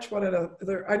stretch one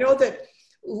another. I know that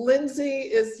Lindsay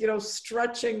is,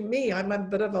 stretching me. I'm a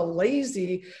bit of a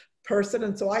lazy person.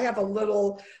 And so I have a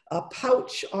little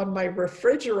pouch on my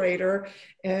refrigerator.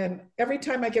 And every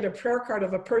time I get a prayer card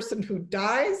of a person who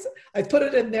dies, I put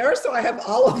it in there. So I have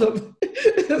all of them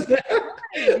there.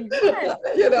 And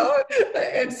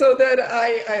so then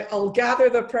I'll gather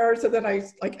the prayers and then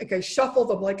I shuffle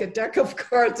them like a deck of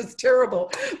cards. It's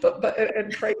terrible,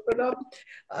 and pray for them.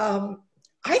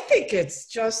 I think it's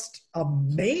just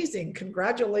amazing.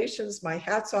 Congratulations. My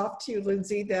hat's off to you,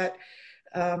 Lindsay, that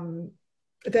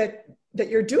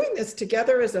you're doing this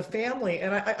together as a family.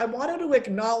 And I wanted to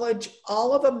acknowledge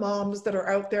all of the moms that are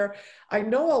out there. I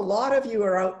know a lot of you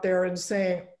are out there and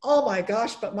saying, oh my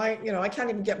gosh, but I can't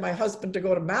even get my husband to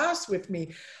go to mass with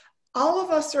me. All of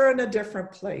us are in a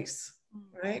different place,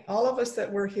 right? All of us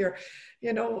that we're here.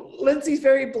 Lindsay's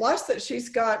very blessed that she's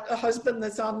got a husband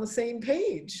that's on the same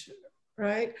page,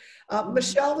 right?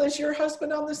 Michelle, is your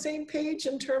husband on the same page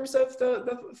in terms of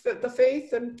the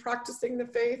faith and practicing the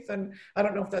faith? And I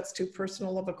don't know if that's too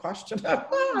personal of a question.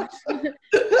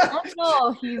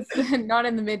 No, he's not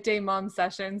in the midday mom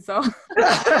session, so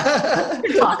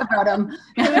talk about him.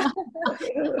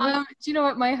 Do you know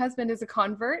what? My husband is a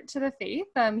convert to the faith.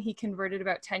 He converted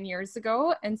about 10 years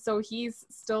ago, and so he's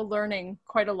still learning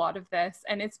quite a lot of this.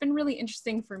 And it's been really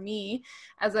interesting for me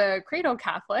as a cradle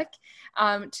Catholic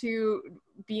to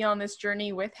be on this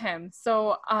journey with him.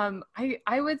 So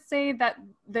I would say that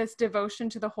this devotion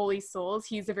to the holy souls,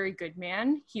 he's a very good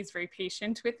man. He's very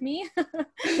patient with me.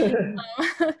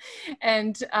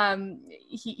 And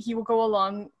he will go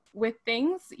along with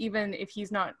things, even if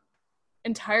he's not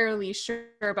entirely sure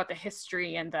about the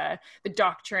history and the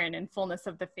doctrine and fullness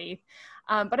of the faith.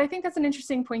 But I think that's an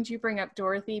interesting point you bring up,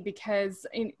 Dorothy, because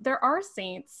there are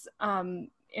saints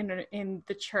in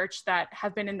the church that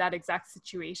have been in that exact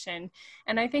situation.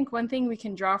 And I think one thing we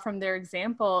can draw from their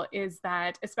example is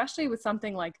that, especially with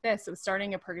something like this, of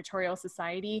starting a Purgatorial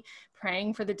Society,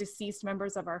 praying for the deceased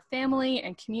members of our family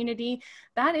and community,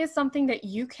 that is something that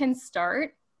you can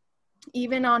start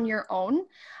even on your own.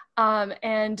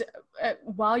 And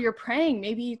while you're praying,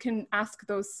 maybe you can ask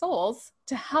those souls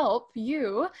to help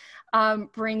you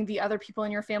bring the other people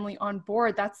in your family on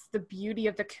board. That's the beauty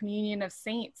of the communion of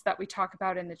saints that we talk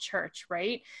about in the church,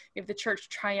 right? We have the church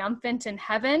triumphant in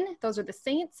heaven. Those are the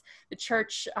saints. The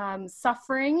church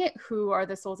suffering, who are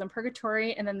the souls in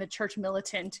purgatory, and then the church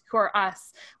militant, who are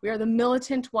us. We are the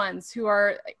militant ones who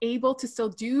are able to still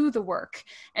do the work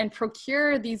and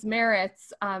procure these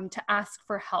merits to ask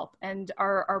for help. And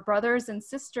our brothers and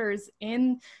sisters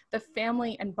in the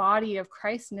family and body of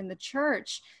Christ and in the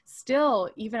church, still,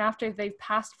 even after they've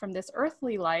passed from this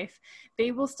earthly life,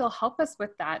 they will still help us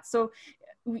with that. So,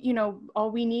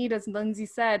 all we need, as Lindsay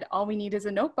said, all we need is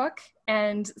a notebook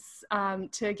and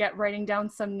to get writing down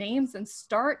some names and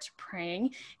start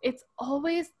praying. It's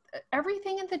always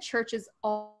everything in the church is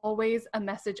always a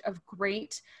message of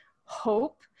great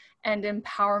hope and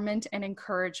empowerment and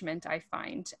encouragement, I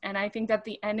find. And I think that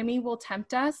the enemy will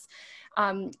tempt us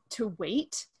to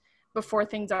wait before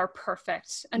things are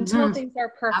perfect, until things are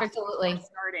perfect. Absolutely.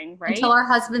 Starting, right? Until our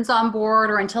husband's on board,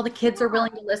 or until the kids are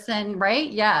willing to listen, right?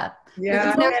 Yeah. Yeah.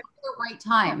 It's never the right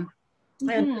time.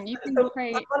 And You can so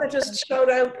pray. I want to just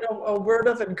shout out a word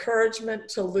of encouragement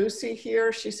to Lucy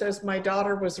here. She says, my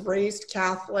daughter was raised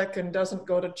Catholic and doesn't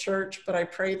go to church, but I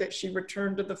pray that she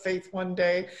returned to the faith one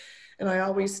day. And I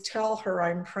always tell her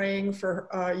I'm praying for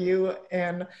you,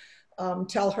 and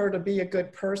tell her to be a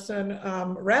good person.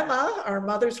 Rema, our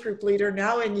mother's group leader,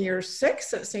 now in year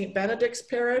 6 at St. Benedict's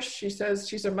Parish, she says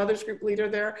she's a mother's group leader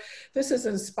there. This has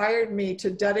inspired me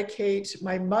to dedicate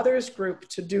my mother's group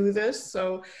to do this.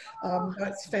 So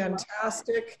that's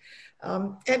fantastic.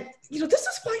 And, you know, this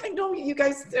is why, I know you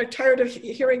guys are tired of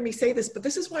hearing me say this, but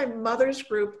this is why mother's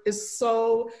group is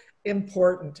so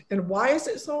important. And why is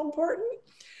it so important?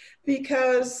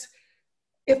 Because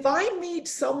if I meet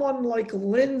someone like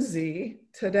Lindsay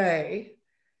today,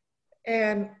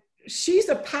 and she's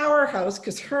a powerhouse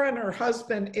because her and her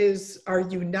husband are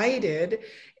united,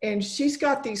 and she's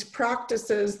got these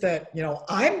practices that, you know,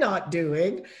 I'm not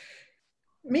doing.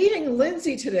 Meeting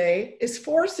Lindsay today is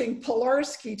forcing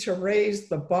Pilarski to raise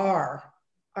the bar.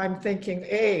 I'm thinking,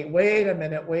 hey, wait a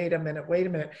minute.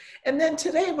 And then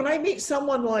today, when I meet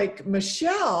someone like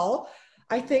Michelle,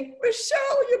 I think,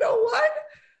 Michelle, you know what?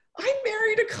 I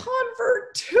married a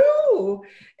convert too.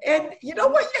 And you know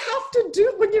what you have to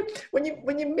do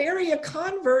when you marry a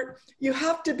convert, you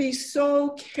have to be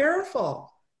so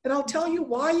careful. And I'll tell you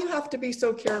why you have to be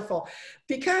so careful.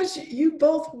 Because you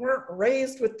both weren't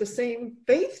raised with the same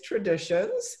faith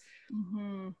traditions.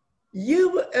 Mm-hmm.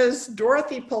 You, as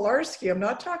Dorothy Pilarski, I'm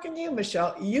not talking to you,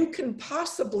 Michelle, you can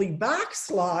possibly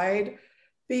backslide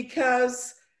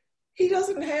because he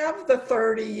doesn't have the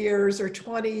 30 years or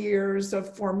 20 years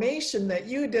of formation that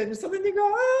you did. And so then you go,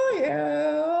 oh,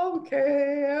 yeah,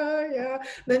 okay, yeah.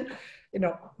 Then, you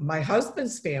know, my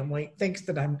husband's family thinks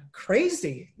that I'm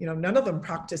crazy. You know, none of them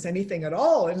practice anything at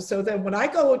all. And so then when I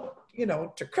go, you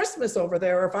know, to Christmas over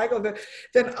there, or if I go there,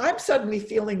 then I'm suddenly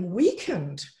feeling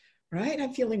weakened, right?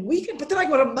 I'm feeling weakened. But then I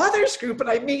go to mother's group and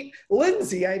I meet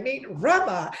Lindsay, I meet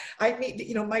Rema, I meet,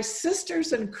 you know, my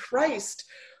sisters in Christ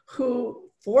who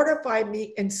fortify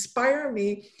me, inspire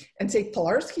me, and say,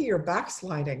 Pilarski, you're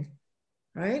backsliding,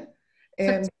 right?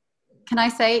 And so, can I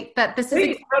say that this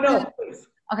please, is please.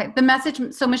 Okay, the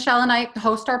message. So Michelle and I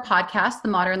host our podcast, the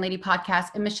Modern Lady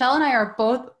Podcast, and Michelle and I are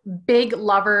both big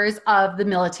lovers of the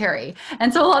military.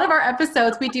 And so a lot of our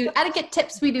episodes, we do etiquette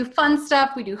tips, we do fun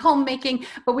stuff, we do homemaking,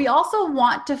 but we also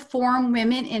want to form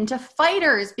women into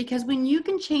fighters, because when you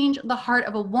can change the heart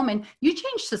of a woman, you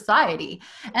change society.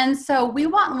 And so we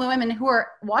want women who are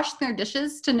washing their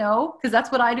dishes to know, because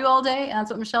that's what I do all day, and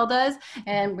that's what Michelle does.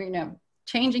 And we know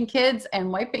changing kids and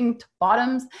wiping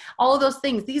bottoms, all of those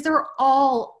things. These are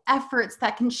all efforts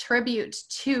that contribute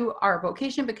to our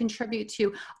vocation, but contribute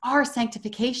to our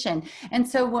sanctification. And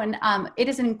so when it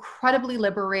is an incredibly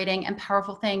liberating and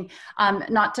powerful thing,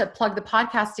 not to plug the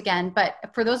podcast again, but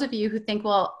for those of you who think,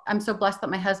 well, I'm so blessed that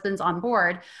my husband's on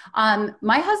board.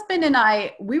 My husband and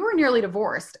I, we were nearly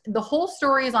divorced. The whole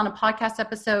story is on a podcast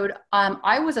episode.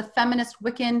 I was a feminist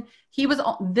Wiccan. He was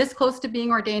this close to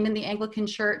being ordained in the Anglican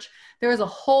Church. There was a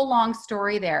whole long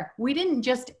story there. We didn't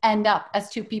just end up as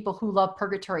two people who love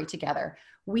purgatory together.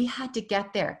 We had to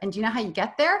get there. And do you know how you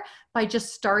get there? By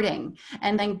just starting.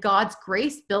 And then God's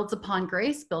grace builds upon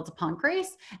grace, builds upon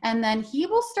grace. And then he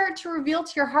will start to reveal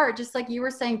to your heart, just like you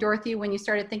were saying, Dorothy, when you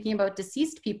started thinking about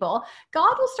deceased people,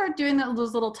 God will start doing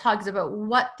those little tugs about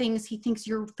what things he thinks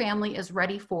your family is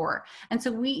ready for. And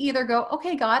so we either go,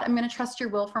 okay, God, I'm going to trust your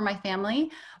will for my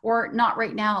family, or not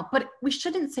right now. But we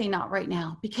shouldn't say not right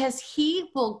now, because he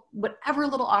will, whatever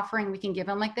little offering we can give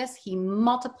him like this, he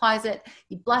multiplies it,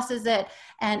 he blesses it,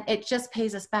 and it just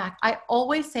pays us back. I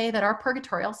always say that our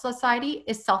purgatorial society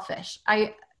is selfish.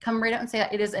 I come right out and say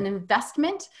that it is an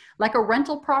investment, like a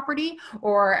rental property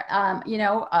or, a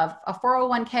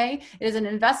 401k. It is an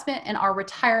investment in our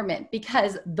retirement,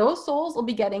 because those souls will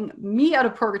be getting me out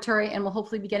of purgatory and will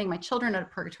hopefully be getting my children out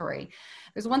of purgatory.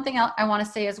 There's one thing I want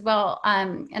to say as well.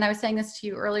 And I was saying this to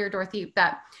you earlier, Dorothy,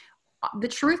 that the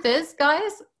truth is,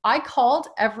 guys, I called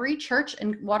every church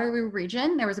in Waterloo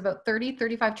region. There was about 30,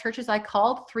 35 churches I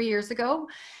called 3 years ago.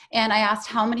 And I asked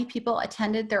how many people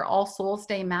attended their All Souls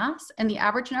Day Mass. And the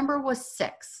average number was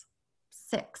 6.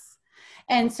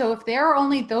 And so if there are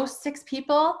only those 6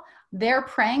 people, they're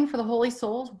praying for the holy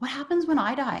souls. What happens when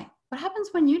I die? What happens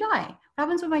when you die? What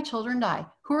happens when my children die?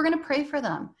 Who are going to pray for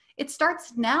them? It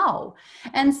starts now.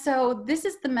 And so this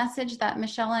is the message that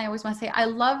Michelle and I always want to say. I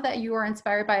love that you are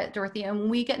inspired by it, Dorothy, and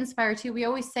we get inspired too. We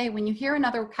always say, when you hear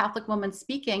another Catholic woman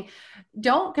speaking,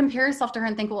 don't compare yourself to her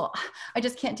and think, well, I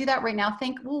just can't do that right now.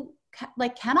 Think, well,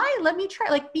 like, can I? Let me try.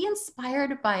 Like, be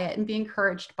inspired by it and be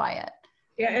encouraged by it.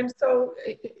 Yeah, and so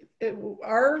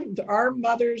our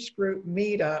mothers group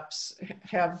meetups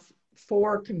have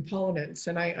 4 components,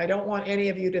 and I don't want any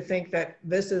of you to think that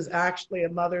this is actually a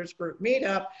mothers group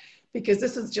meetup, because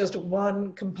this is just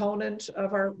one component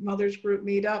of our mothers group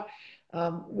meetup.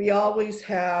 We always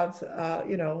have,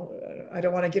 you know, I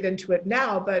don't want to get into it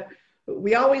now, but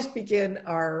we always begin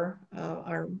our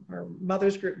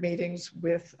mothers group meetings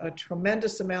with a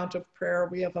tremendous amount of prayer.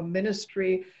 We have a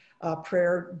ministry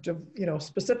prayer, you know,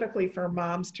 specifically for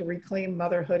moms to reclaim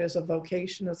motherhood as a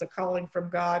vocation, as a calling from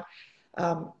God.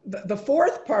 The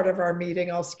 4th part of our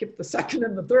meeting, I'll skip the 2nd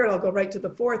and the 3rd, I'll go right to the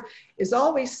 4th, is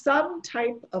always some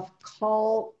type of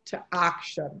call to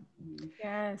action.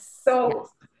 Yes. So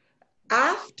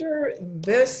after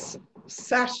this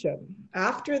session,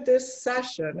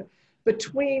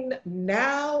 between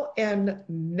now and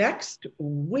next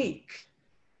week,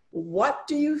 what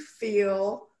do you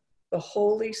feel the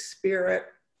Holy Spirit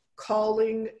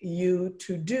calling you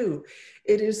to do?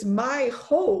 It is my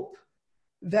hope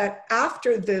that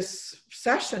after this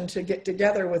session to get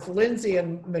together with Lindsay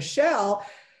and Michelle,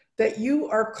 that you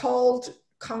are called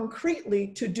concretely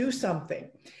to do something.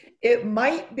 It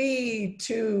might be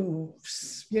to,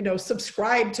 you know,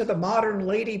 subscribe to the Modern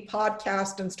Lady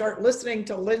podcast and start listening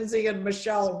to Lindsay and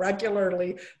Michelle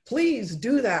regularly. Please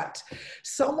do that.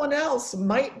 Someone else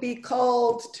might be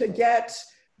called to get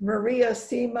Maria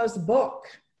Sima's book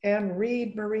and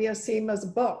read Maria Sima's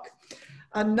book.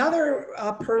 Another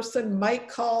person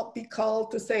might be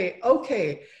called to say,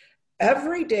 okay,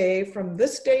 every day from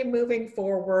this day moving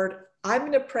forward, I'm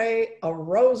going to pray a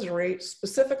rosary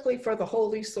specifically for the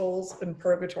holy souls in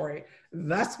purgatory.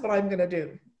 That's what I'm going to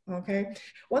do. Okay.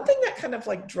 One thing that kind of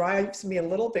like drives me a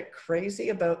little bit crazy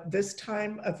about this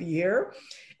time of year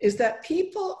is that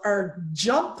people are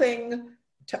jumping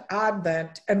to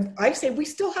Advent, and I say we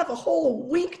still have a whole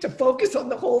week to focus on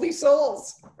the holy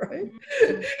souls, right?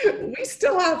 We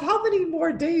still have, how many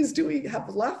more days do we have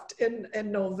left in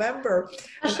November?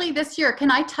 Especially this year.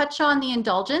 Can I touch on the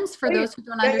indulgence for those who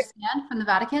don't understand from the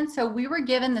Vatican? So we were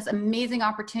given this amazing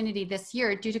opportunity this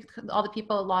year due to all the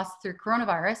people lost through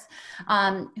coronavirus,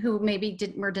 who maybe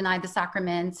were denied the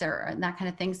sacraments or that kind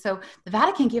of thing. So the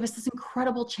Vatican gave us this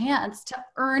incredible chance to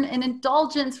earn an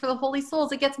indulgence for the holy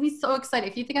souls. It gets me so excited.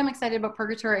 If you think I'm excited about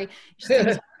purgatory, you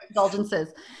should see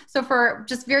indulgences. So for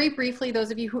just very briefly, those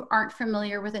of you who aren't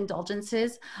familiar with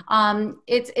indulgences,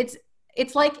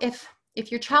 it's like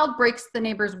if your child breaks the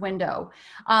neighbor's window,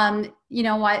 you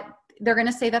know what? They're going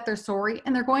to say that they're sorry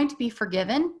and they're going to be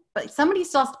forgiven, but somebody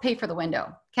still has to pay for the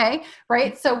window. Okay.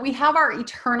 Right. So we have our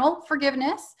eternal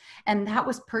forgiveness, and that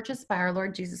was purchased by our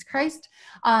Lord Jesus Christ.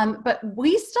 But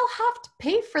we still have to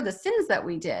pay for the sins that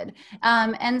we did.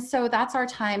 And so that's our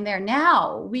time there.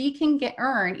 Now we can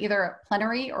earn either a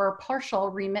plenary or a partial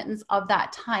remittance of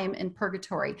that time in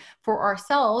purgatory for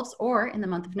ourselves, or in the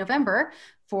month of November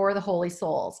for the holy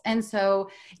souls. And so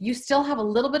you still have a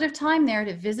little bit of time there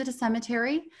to visit a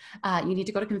cemetery. You need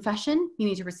to go to confession. You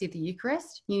need to receive the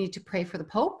Eucharist. You need to pray for the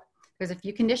Pope. There's a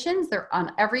few conditions. They're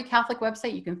on every Catholic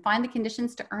website. You can find the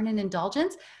conditions to earn an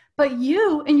indulgence, but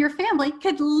you and your family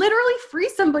could literally free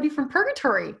somebody from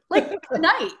purgatory. Like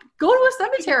tonight, go to a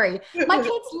cemetery. My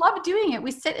kids love doing it.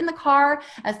 We sit in the car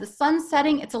as the sun's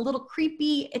setting. It's a little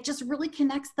creepy. It just really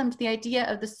connects them to the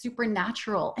idea of the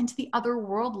supernatural and to the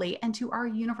otherworldly and to our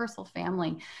universal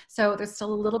family. So there's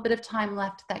still a little bit of time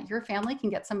left that your family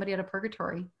can get somebody out of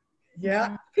purgatory.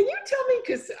 Yeah. Can you tell me,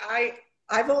 because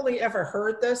I've only ever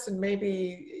heard this, and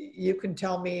maybe you can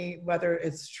tell me whether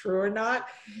it's true or not.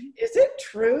 Is it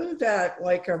true that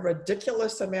like a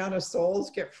ridiculous amount of souls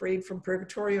get freed from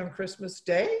purgatory on Christmas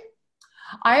Day?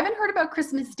 I haven't heard about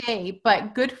Christmas Day,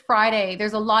 but Good Friday,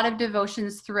 there's a lot of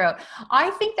devotions throughout. I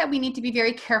think that we need to be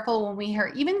very careful when we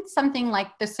hear even something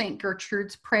like the St.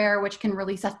 Gertrude's prayer, which can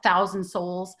release 1,000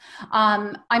 souls.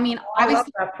 I mean, I love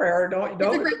that prayer. Don't,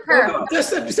 it's a great prayer.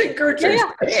 This is St. Gertrude's.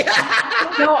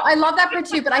 Yeah. No, I love that prayer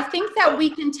too, but I think that we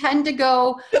can tend to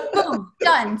go, boom,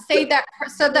 done, said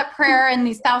that prayer, and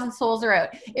these 1,000 souls are out.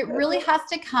 It really has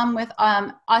to come with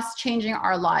us changing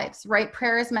our lives, right?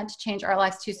 Prayer is meant to change our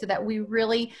lives too, so that we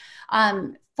really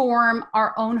form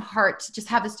our own heart to just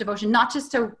have this devotion, not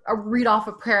just to read off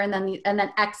a prayer and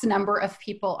then X number of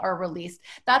people are released.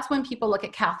 That's when people look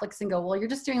at Catholics and go, well, you're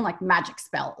just doing like magic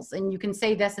spells and you can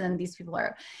say this and then these people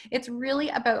are. It's really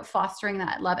about fostering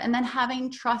that love and then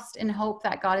having trust and hope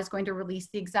that God is going to release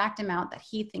the exact amount that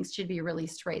he thinks should be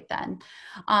released right then.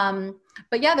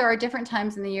 But yeah, there are different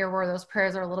times in the year where those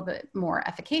prayers are a little bit more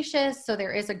efficacious. So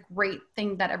there is a great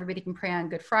thing that everybody can pray on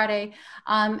Good Friday.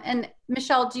 And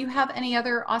Michelle, do you have any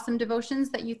other awesome devotions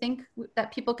that you think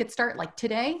that people could start like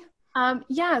today?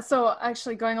 Yeah, so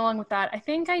actually going along with that, I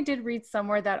think I did read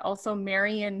somewhere that also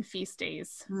Marian feast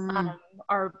days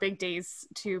are big days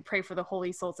to pray for the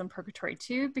holy souls in purgatory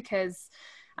too, because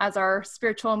as our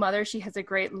spiritual mother, she has a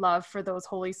great love for those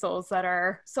holy souls that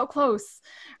are so close,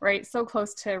 right? So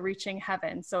close to reaching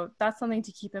heaven. So that's something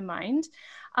to keep in mind.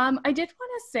 I did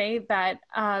want to say that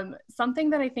something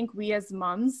that I think we as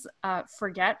moms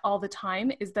forget all the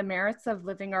time is the merits of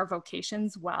living our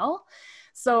vocations well.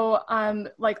 So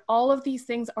like all of these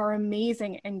things are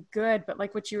amazing and good, but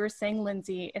like what you were saying,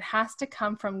 Lindsay, it has to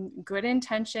come from good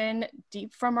intention,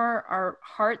 deep from our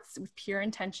hearts with pure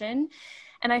intention.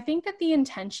 And I think that the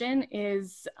intention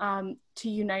is to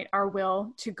unite our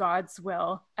will to God's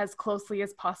will as closely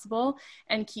as possible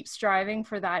and keep striving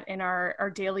for that in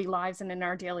our daily lives and in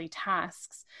our daily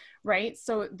tasks, right?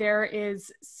 So there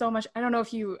is so much, I don't know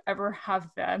if you ever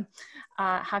have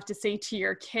to say to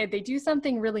your kid, they do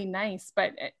something really nice,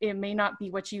 but it may not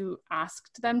be what you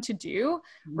asked them to do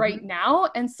right now.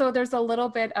 And so there's a little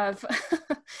bit of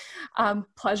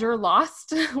pleasure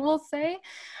lost, we'll say.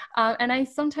 And I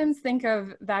sometimes think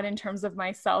of that in terms of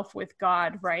myself with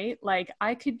God, right? Like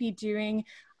I could be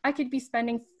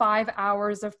spending 5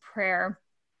 hours of prayer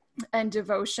and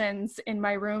devotions in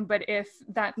my room, but if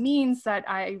that means that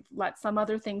I let some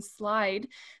other things slide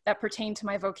that pertain to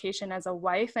my vocation as a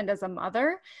wife and as a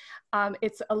mother,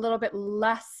 it's a little bit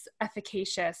less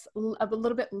efficacious, a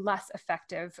little bit less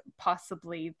effective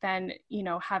possibly than,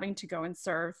 having to go and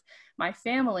serve my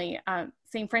family.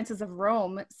 St. Francis of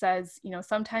Rome says,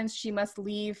 sometimes she must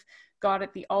leave God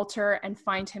at the altar and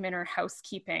find him in her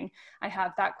housekeeping. I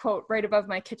have that quote right above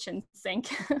my kitchen sink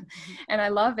and I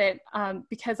love it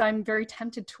because I'm very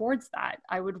tempted towards that.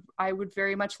 I would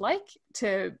very much like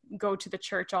to go to the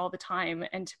church all the time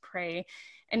and to pray.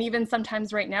 And even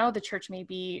sometimes right now, the church may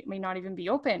not even be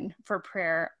open for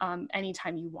prayer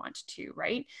anytime you want to,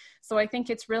 right? So I think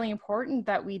it's really important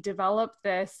that we develop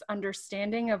this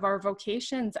understanding of our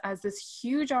vocations as this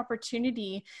huge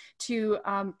opportunity to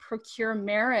procure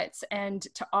merits and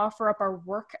to offer up our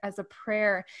work as a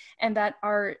prayer, and that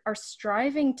our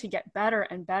striving to get better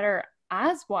and better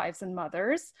as wives and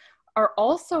mothers are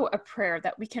also a prayer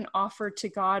that we can offer to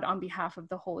God on behalf of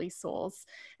the holy souls.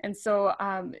 And so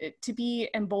to be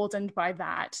emboldened by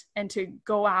that and to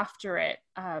go after it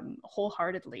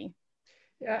wholeheartedly.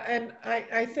 Yeah, and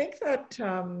I think that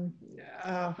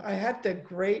I had the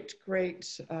great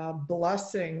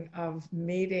blessing of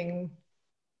meeting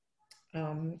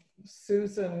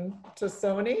Susan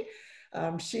Tassoni.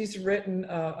 She's written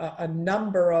a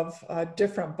number of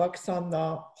different books on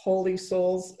the holy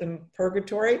souls in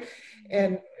purgatory.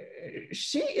 And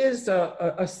she is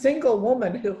a single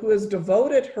woman who has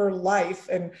devoted her life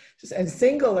and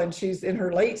single, and she's in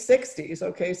her late 60s.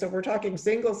 Okay, so we're talking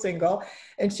single,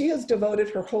 and she has devoted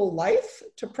her whole life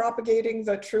to propagating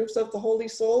the truths of the holy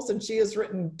souls. And she has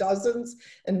written dozens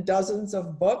and dozens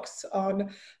of books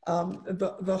on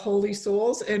the holy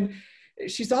souls. And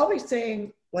she's always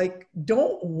saying, like,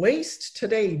 don't waste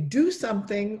today, do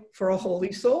something for a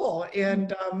holy soul.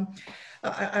 And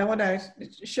I want to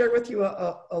share with you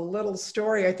a little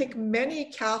story. I think many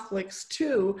Catholics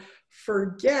too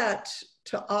forget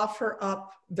to offer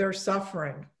up their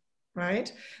suffering,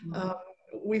 right?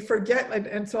 We forget,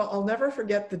 and so I'll never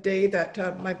forget the day that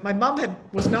my mom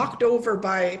was knocked over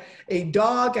by a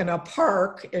dog in a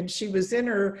park, and she was in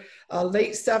her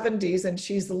late 70s, and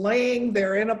she's laying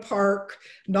there in a park,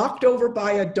 knocked over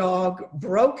by a dog,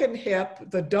 broken hip.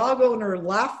 The dog owner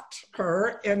left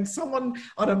her, and someone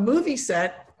on a movie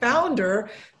set found her,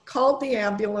 called the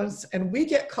ambulance, and we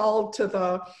get called to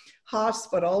the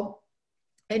hospital.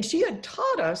 And she had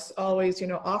taught us always,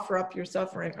 offer up your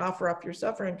suffering, offer up your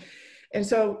suffering. And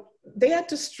so they had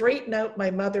to straighten out my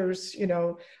mother's,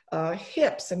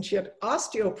 hips, and she had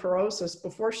osteoporosis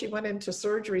before she went into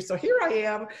surgery. So here I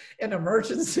am in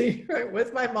emergency, right,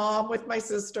 with my mom, with my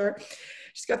sister.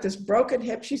 She's got this broken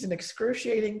hip. She's in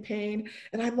excruciating pain.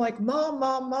 And I'm like, Mom,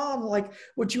 like,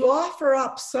 would you offer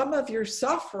up some of your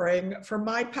suffering for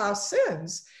my past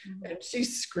sins? And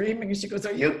she's screaming, and she goes,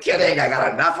 are you kidding? I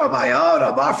got enough of my own.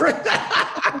 I'm offering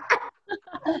that.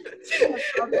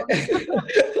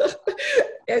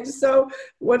 And so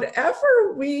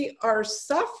whenever we are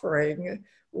suffering,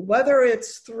 whether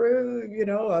it's through,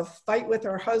 a fight with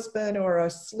our husband or a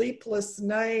sleepless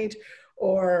night,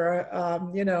 or, a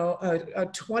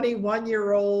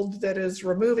 21-year-old that is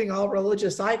removing all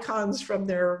religious icons from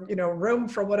their, room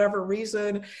for whatever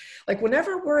reason, like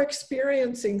whenever we're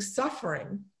experiencing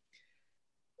suffering,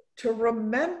 to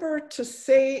remember to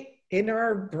say in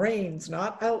our brains,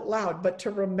 not out loud, but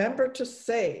to remember to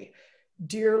say,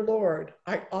 "Dear Lord,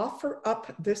 I offer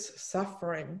up this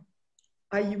suffering.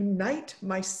 I unite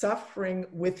my suffering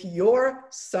with your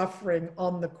suffering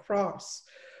on the cross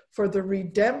for the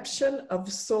redemption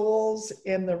of souls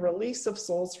and the release of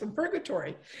souls from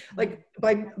purgatory." Like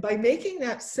by making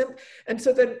that simple. And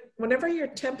so that whenever you're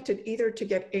tempted either to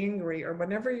get angry or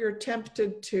whenever you're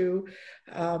tempted to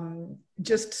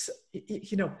just,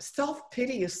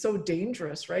 self-pity is so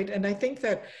dangerous, right? And I think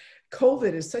that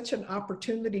COVID is such an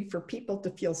opportunity for people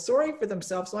to feel sorry for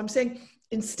themselves. So I'm saying,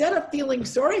 instead of feeling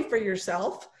sorry for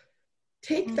yourself,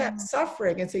 take that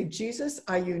suffering and say, "Jesus,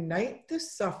 I unite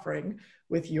this suffering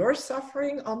with your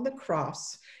suffering on the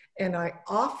cross, and I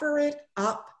offer it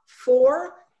up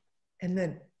for," and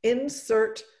then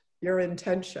insert your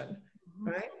intention,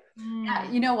 right? Yeah,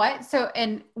 you know what? So,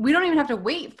 and we don't even have to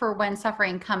wait for when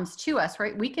suffering comes to us,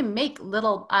 right? We can make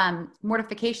little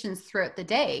mortifications throughout the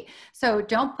day. So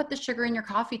don't put the sugar in your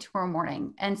coffee tomorrow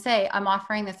morning and say, "I'm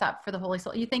offering this up for the Holy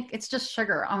Soul." You think it's just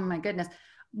sugar. Oh my goodness.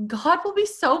 God will be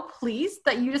so pleased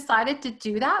that you decided to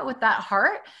do that with that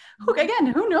heart. Again,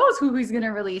 who knows who he's going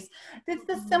to release? It's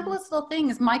the simplest little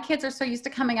things. My kids are so used to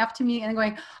coming up to me and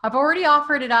going, "I've already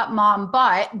offered it up, Mom,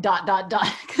 but ...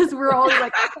 because we're always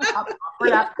like, offer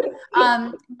it up.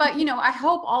 But I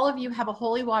hope all of you have a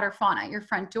holy water font at your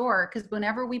front door, because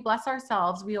whenever we bless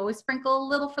ourselves, we always sprinkle a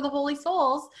little for the holy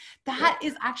souls. That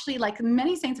is actually, like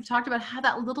many saints have talked about, how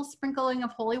that little sprinkling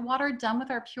of holy water done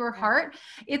with our pure heart,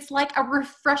 it's like a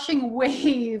refreshing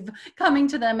wave coming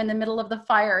to them in the middle of the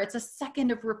fire. It's a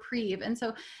second of reprieve. And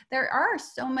so there are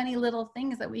so many little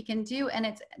things that we can do. And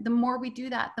it's the more we do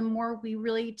that, the more we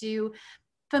really do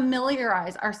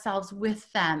familiarize ourselves with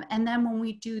them. And then when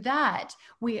we do that,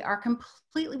 we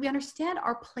understand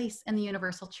our place in the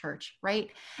universal church, right?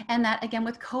 And that, again,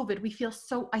 with COVID, we feel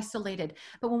so isolated.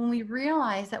 But when we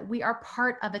realize that we are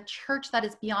part of a church that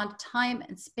is beyond time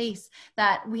and space,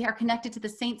 that we are connected to the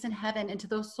saints in heaven and to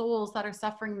those souls that are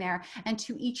suffering there, and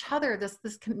to each other, this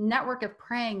network of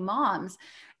praying moms,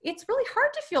 it's really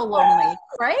hard to feel lonely,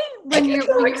 right? When you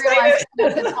realize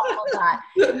all of that.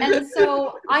 And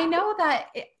so I know that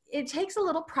it takes a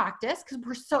little practice,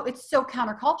 because it's so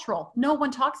countercultural. No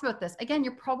one talks about this. Again,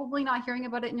 you're probably not hearing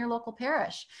about it in your local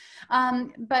parish.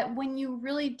 But when you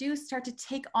really do start to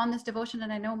take on this devotion,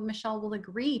 and I know Michelle will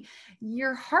agree,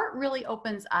 your heart really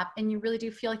opens up, and you really do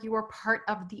feel like you are part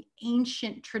of the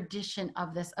ancient tradition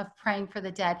of this, of praying for the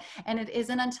dead. And it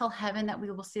isn't until heaven that we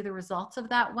will see the results of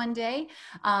that one day.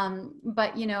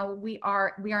 But we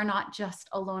are not just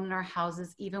alone in our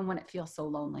houses, even when it feels so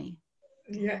lonely.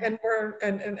 Yeah,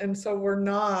 and so we're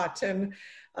not. And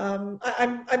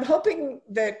I'm hoping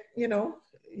that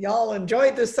y'all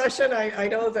enjoyed this session. I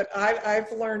know that I've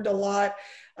learned a lot.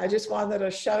 I just wanted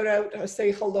to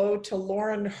say hello to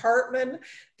Lauren Hartman.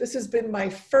 This has been my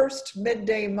first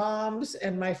Midday Moms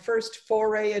and my first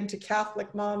foray into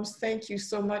Catholic moms. Thank you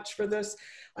so much for this.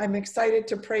 I'm excited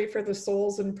to pray for the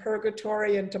souls in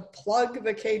purgatory and to plug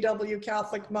the KW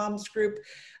Catholic Moms group,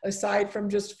 aside from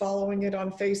just following it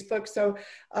on Facebook. So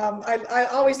I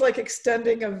always like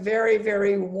extending a very,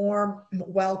 very warm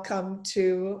welcome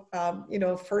to,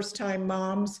 first-time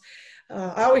moms.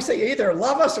 I always say, you either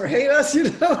love us or hate us,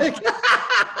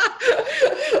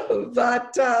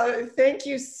 But thank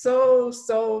you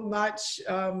so much,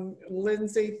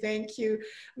 Lindsay. Thank you,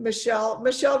 Michelle.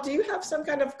 Michelle, do you have some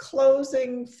kind of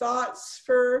closing thoughts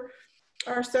for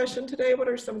our session today? What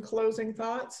are some closing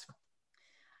thoughts?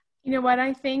 You know what,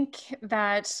 I think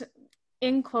that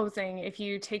in closing, if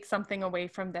you take something away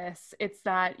from this, it's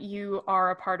that you are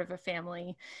a part of a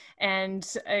family,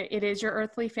 and it is your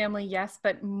earthly family, yes,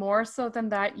 but more so than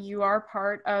that, you are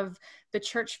part of the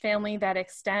church family that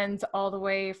extends all the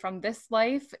way from this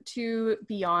life to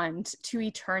beyond, to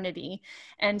eternity.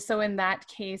 And so in that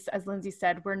case, as Lindsay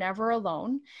said, we're never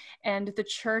alone, and the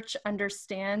church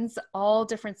understands all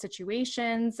different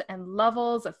situations and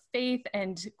levels of faith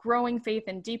and growing faith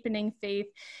and deepening faith.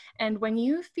 And when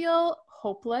you feel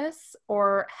hopeless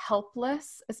or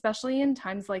helpless, especially in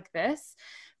times like this,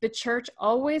 The church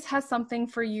always has something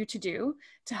for you to do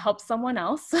to help someone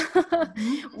else.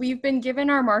 We've been given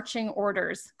our marching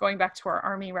orders, going back to our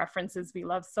army references we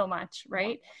love so much,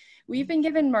 right? We've been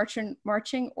given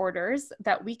marching orders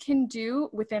that we can do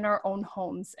within our own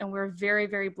homes, and we're very,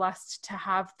 very blessed to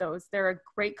have those. They're a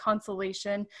great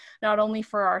consolation, not only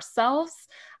for ourselves,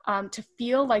 to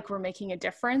feel like we're making a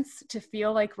difference, to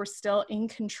feel like we're still in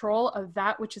control of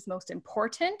that which is most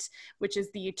important, which is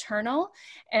the eternal,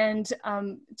 and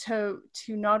to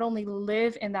not only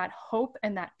live in that hope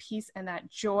and that peace and that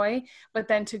joy, but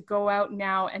then to go out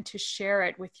now and to share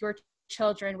it with your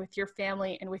children, with your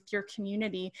family, and with your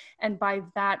community. And by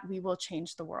that, we will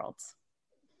change the world.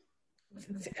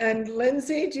 And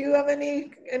Lindsay, do you have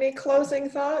any closing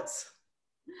thoughts?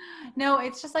 No,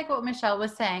 it's just like what Michelle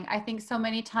was saying. I think so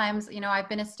many times, you know, I've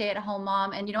been a stay-at-home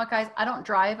mom, and you know what, guys, I don't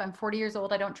drive. I'm 40 years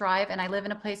old. I don't drive, and I live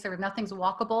in a place where nothing's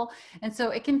walkable. And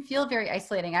so it can feel very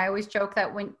isolating. I always joke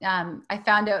that when I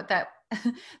found out that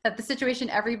that the situation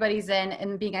everybody's in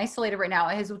and being isolated right now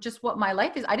is just what my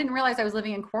life is. I didn't realize I was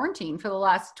living in quarantine for the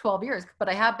last 12 years, but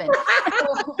I have been.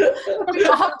 So we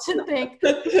often think,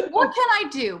 what can I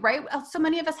do, right? So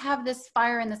many of us have this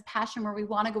fire and this passion where we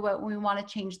want to go out and we want to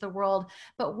change the world,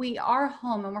 but we are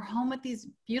home, and we're home with these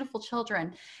beautiful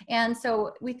children. And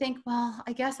so we think, well,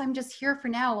 I guess I'm just here for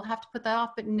now. We'll have to put that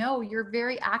off. But no, your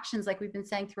very actions, like we've been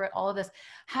saying throughout all of this,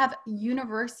 have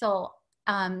universal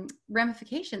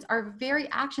ramifications. Our very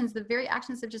actions, the very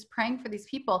actions of just praying for these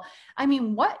people. I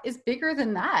mean, what is bigger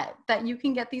than that you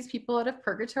can get these people out of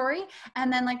purgatory?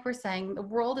 And then, like we're saying, the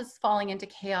world is falling into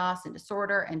chaos and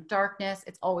disorder and darkness.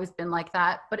 It's always been like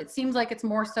that, but it seems like it's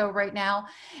more so right now.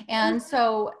 And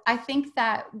so I think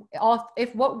that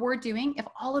if what we're doing, if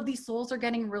all of these souls are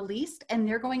getting released and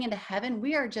they're going into heaven,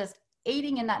 we are just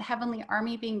aiding in that heavenly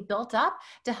army being built up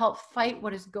to help fight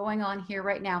what is going on here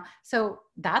right now. So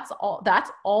that's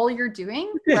all you're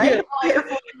doing, right? While you're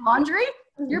folding laundry,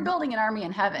 you're building an army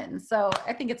in heaven. So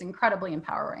I think it's incredibly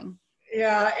empowering.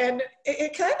 Yeah, and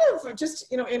it kind of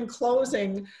just, you know, in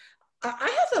closing,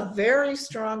 I have a very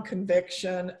strong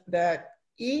conviction that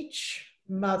each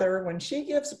mother, when she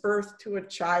gives birth to a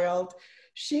child,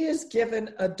 she is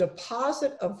given a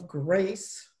deposit of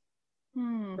grace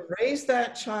to raise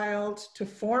that child, to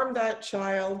form that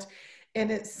child. And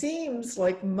it seems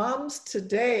like moms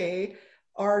today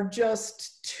are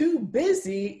just too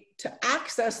busy to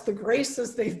access the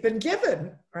graces they've been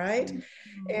given, right?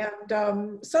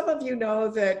 And some of you know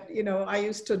that, you know, I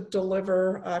used to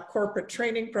deliver corporate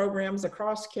training programs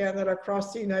across Canada,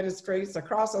 across the United States,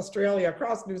 across Australia,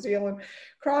 across New Zealand,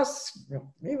 across, you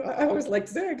know, I always like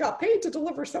to say I got paid to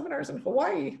deliver seminars in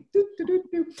Hawaii.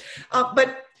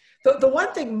 But the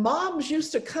one thing, moms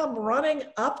used to come running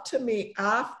up to me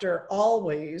after,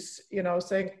 always, you know,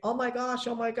 saying, oh my gosh,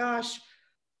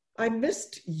 I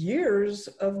missed years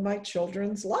of my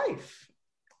children's life.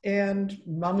 And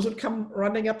moms would come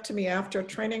running up to me after a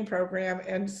training program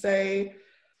and say,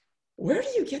 where do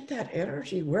you get that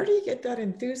energy? Where do you get that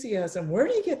enthusiasm? Where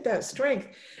do you get that strength?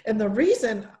 And the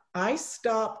reason I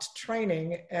stopped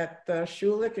training at the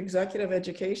Schulich Executive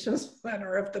Education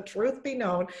Center, if the truth be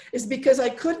known, is because I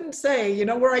couldn't say, you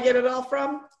know where I get it all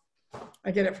from?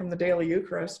 I get it from the daily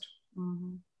Eucharist.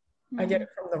 I get it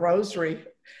from the rosary.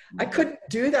 I couldn't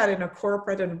do that in a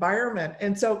corporate environment.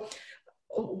 And so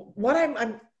what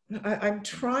I'm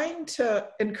trying to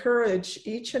encourage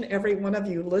each and every one of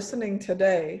you listening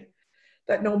today,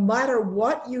 that no matter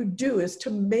what you do, is to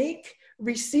make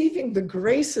receiving the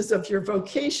graces of your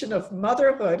vocation of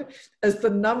motherhood as the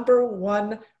number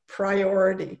one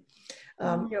priority.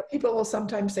 You know, people will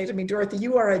sometimes say to me, Dorothy,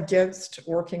 you are against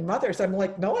working mothers. I'm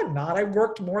like, no, I'm not. I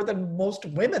worked more than most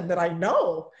women that I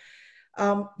know.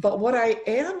 But what I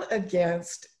am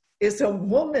against is a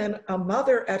woman, a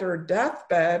mother at her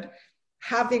deathbed,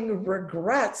 having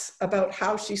regrets about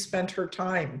how she spent her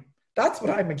time. That's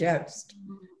what I'm against.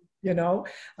 You know,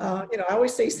 I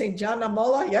always say St. John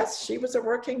Mola, yes, she was a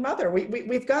working mother.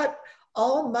 We've got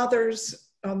all mothers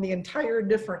on the entire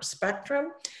different spectrum.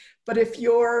 But if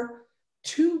you're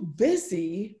too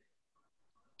busy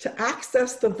to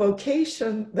access the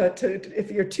vocation,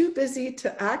 if you're too busy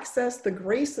to access the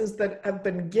graces that have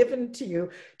been given to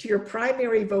you, to your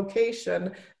primary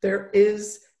vocation, there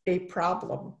is a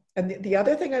problem. And the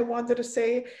other thing I wanted to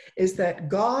say is that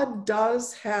God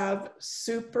does have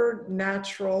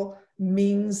supernatural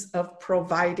means of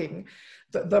providing.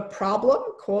 The problem,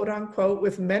 quote unquote,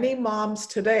 with many moms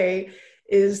today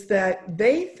is that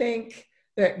they think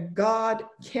that God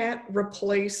can't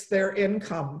replace their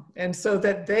income. And so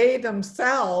that they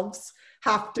themselves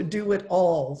have to do it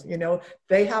all. You know,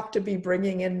 they have to be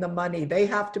bringing in the money. They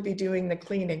have to be doing the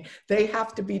cleaning. They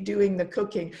have to be doing the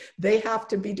cooking. They have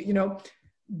to be, you know,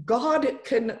 God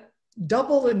can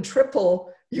double and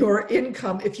triple your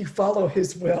income if you follow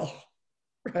his will,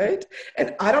 right?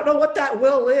 And I don't know what that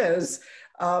will is,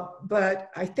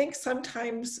 but I think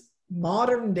sometimes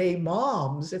modern day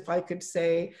moms, if I could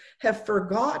say, have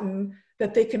forgotten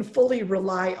that they can fully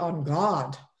rely on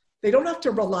God. They don't have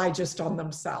to rely just on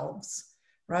themselves,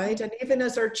 right? And even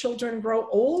as our children grow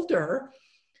older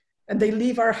and they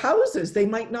leave our houses, they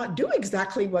might not do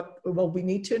exactly what, well, we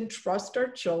need to entrust our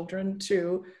children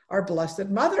to our Blessed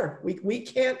Mother. We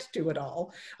can't do it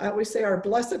all. I always say our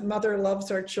Blessed Mother loves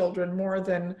our children more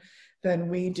than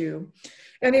we do.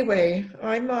 Anyway,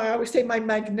 I always say my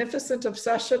magnificent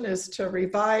obsession is to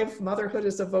revive motherhood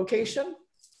as a vocation.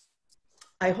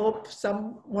 I hope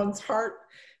someone's heart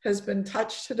has been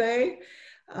touched today.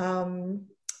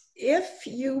 If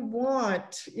you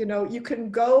want, you know, you can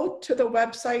go to the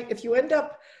website. If you end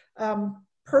up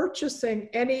purchasing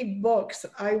any books,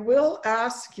 I will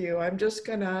ask you, I'm just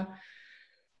gonna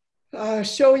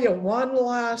show you one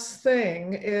last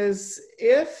thing, is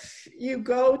if you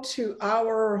go to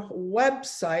our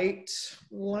website,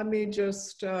 let me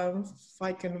just, if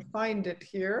I can find it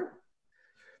here.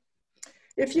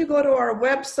 If you go to our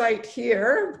website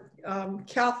here,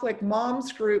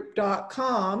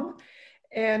 CatholicMomsGroup.com,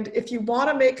 and if you want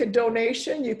to make a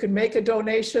donation, you can make a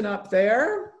donation up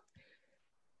there.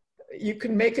 You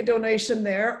can make a donation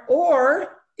there,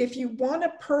 or if you want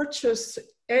to purchase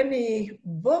any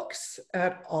books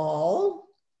at all,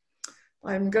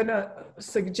 I'm gonna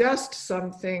suggest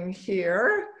something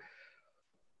here.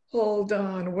 Hold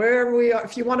on, where we are.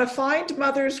 If you want to find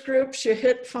mothers groups, you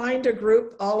hit find a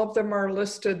group. All of them are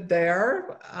listed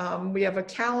there. We have a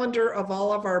calendar of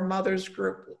all of our mothers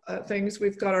group things.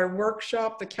 We've got our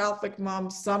workshop, the Catholic Mom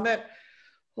Summit.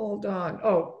 Hold on.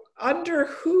 Oh, under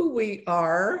who we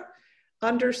are,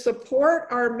 under support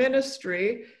our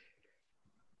ministry,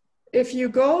 if you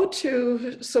go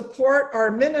to support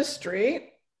our ministry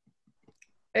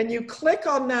and you click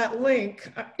on that link,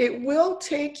 it will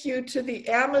take you to the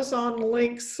Amazon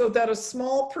links so that a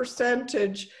small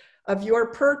percentage of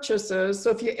your purchases,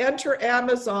 so if you enter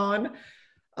Amazon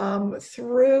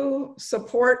through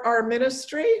support our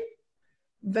ministry,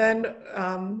 then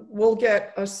we'll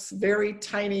get a very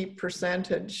tiny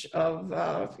percentage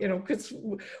of, you know, because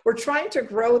we're trying to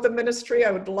grow the ministry.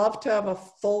 I would love to have a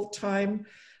full-time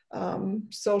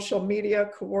social media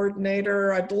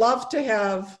coordinator. I'd love to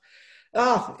have,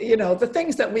 you know, the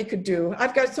things that we could do.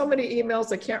 I've got so many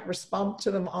emails, I can't respond to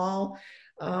them all.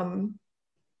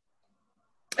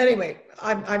 Anyway,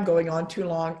 I'm going on too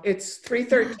long. It's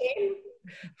 3:13.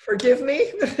 Forgive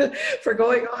me for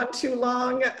going on too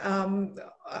long.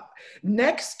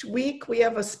 Next week, we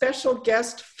have a special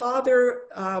guest. Father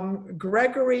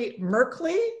Gregory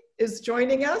Merkley is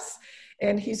joining us,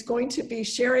 and he's going to be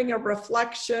sharing a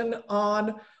reflection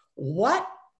on what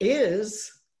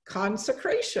is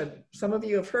consecration. Some of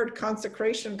you have heard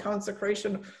consecration.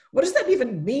 What does that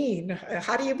even mean?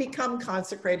 How do you become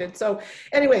consecrated? So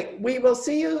anyway, we will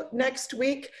see you next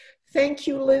week. Thank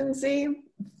you, Lindsay.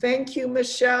 Thank you,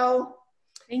 Michelle.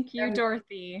 Thank you,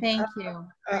 Dorothy. Thank you.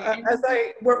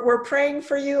 We're praying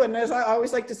for you, and as I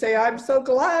always like to say, I'm so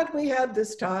glad we had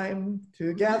this time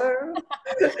together,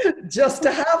 just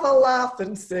to have a laugh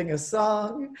and sing a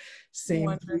song.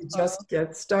 Seems we just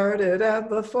get started, and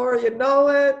before you know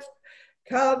it,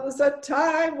 comes a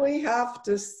time we have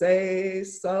to say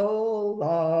so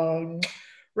long.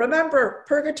 Remember,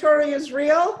 purgatory is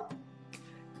real.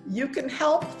 You can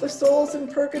help the souls in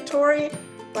purgatory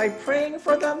by praying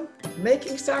for them,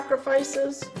 making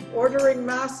sacrifices, ordering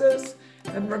masses,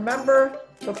 and remember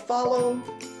to follow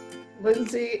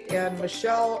Lindsay and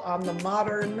Michelle on the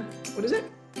Modern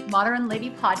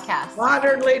Lady Podcast.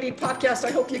 Modern Lady Podcast.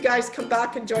 I hope you guys come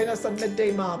back and join us on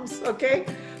Midday Moms. Okay?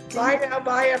 Bye now.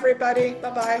 Bye, everybody.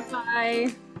 Bye-bye.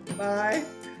 Bye. Bye.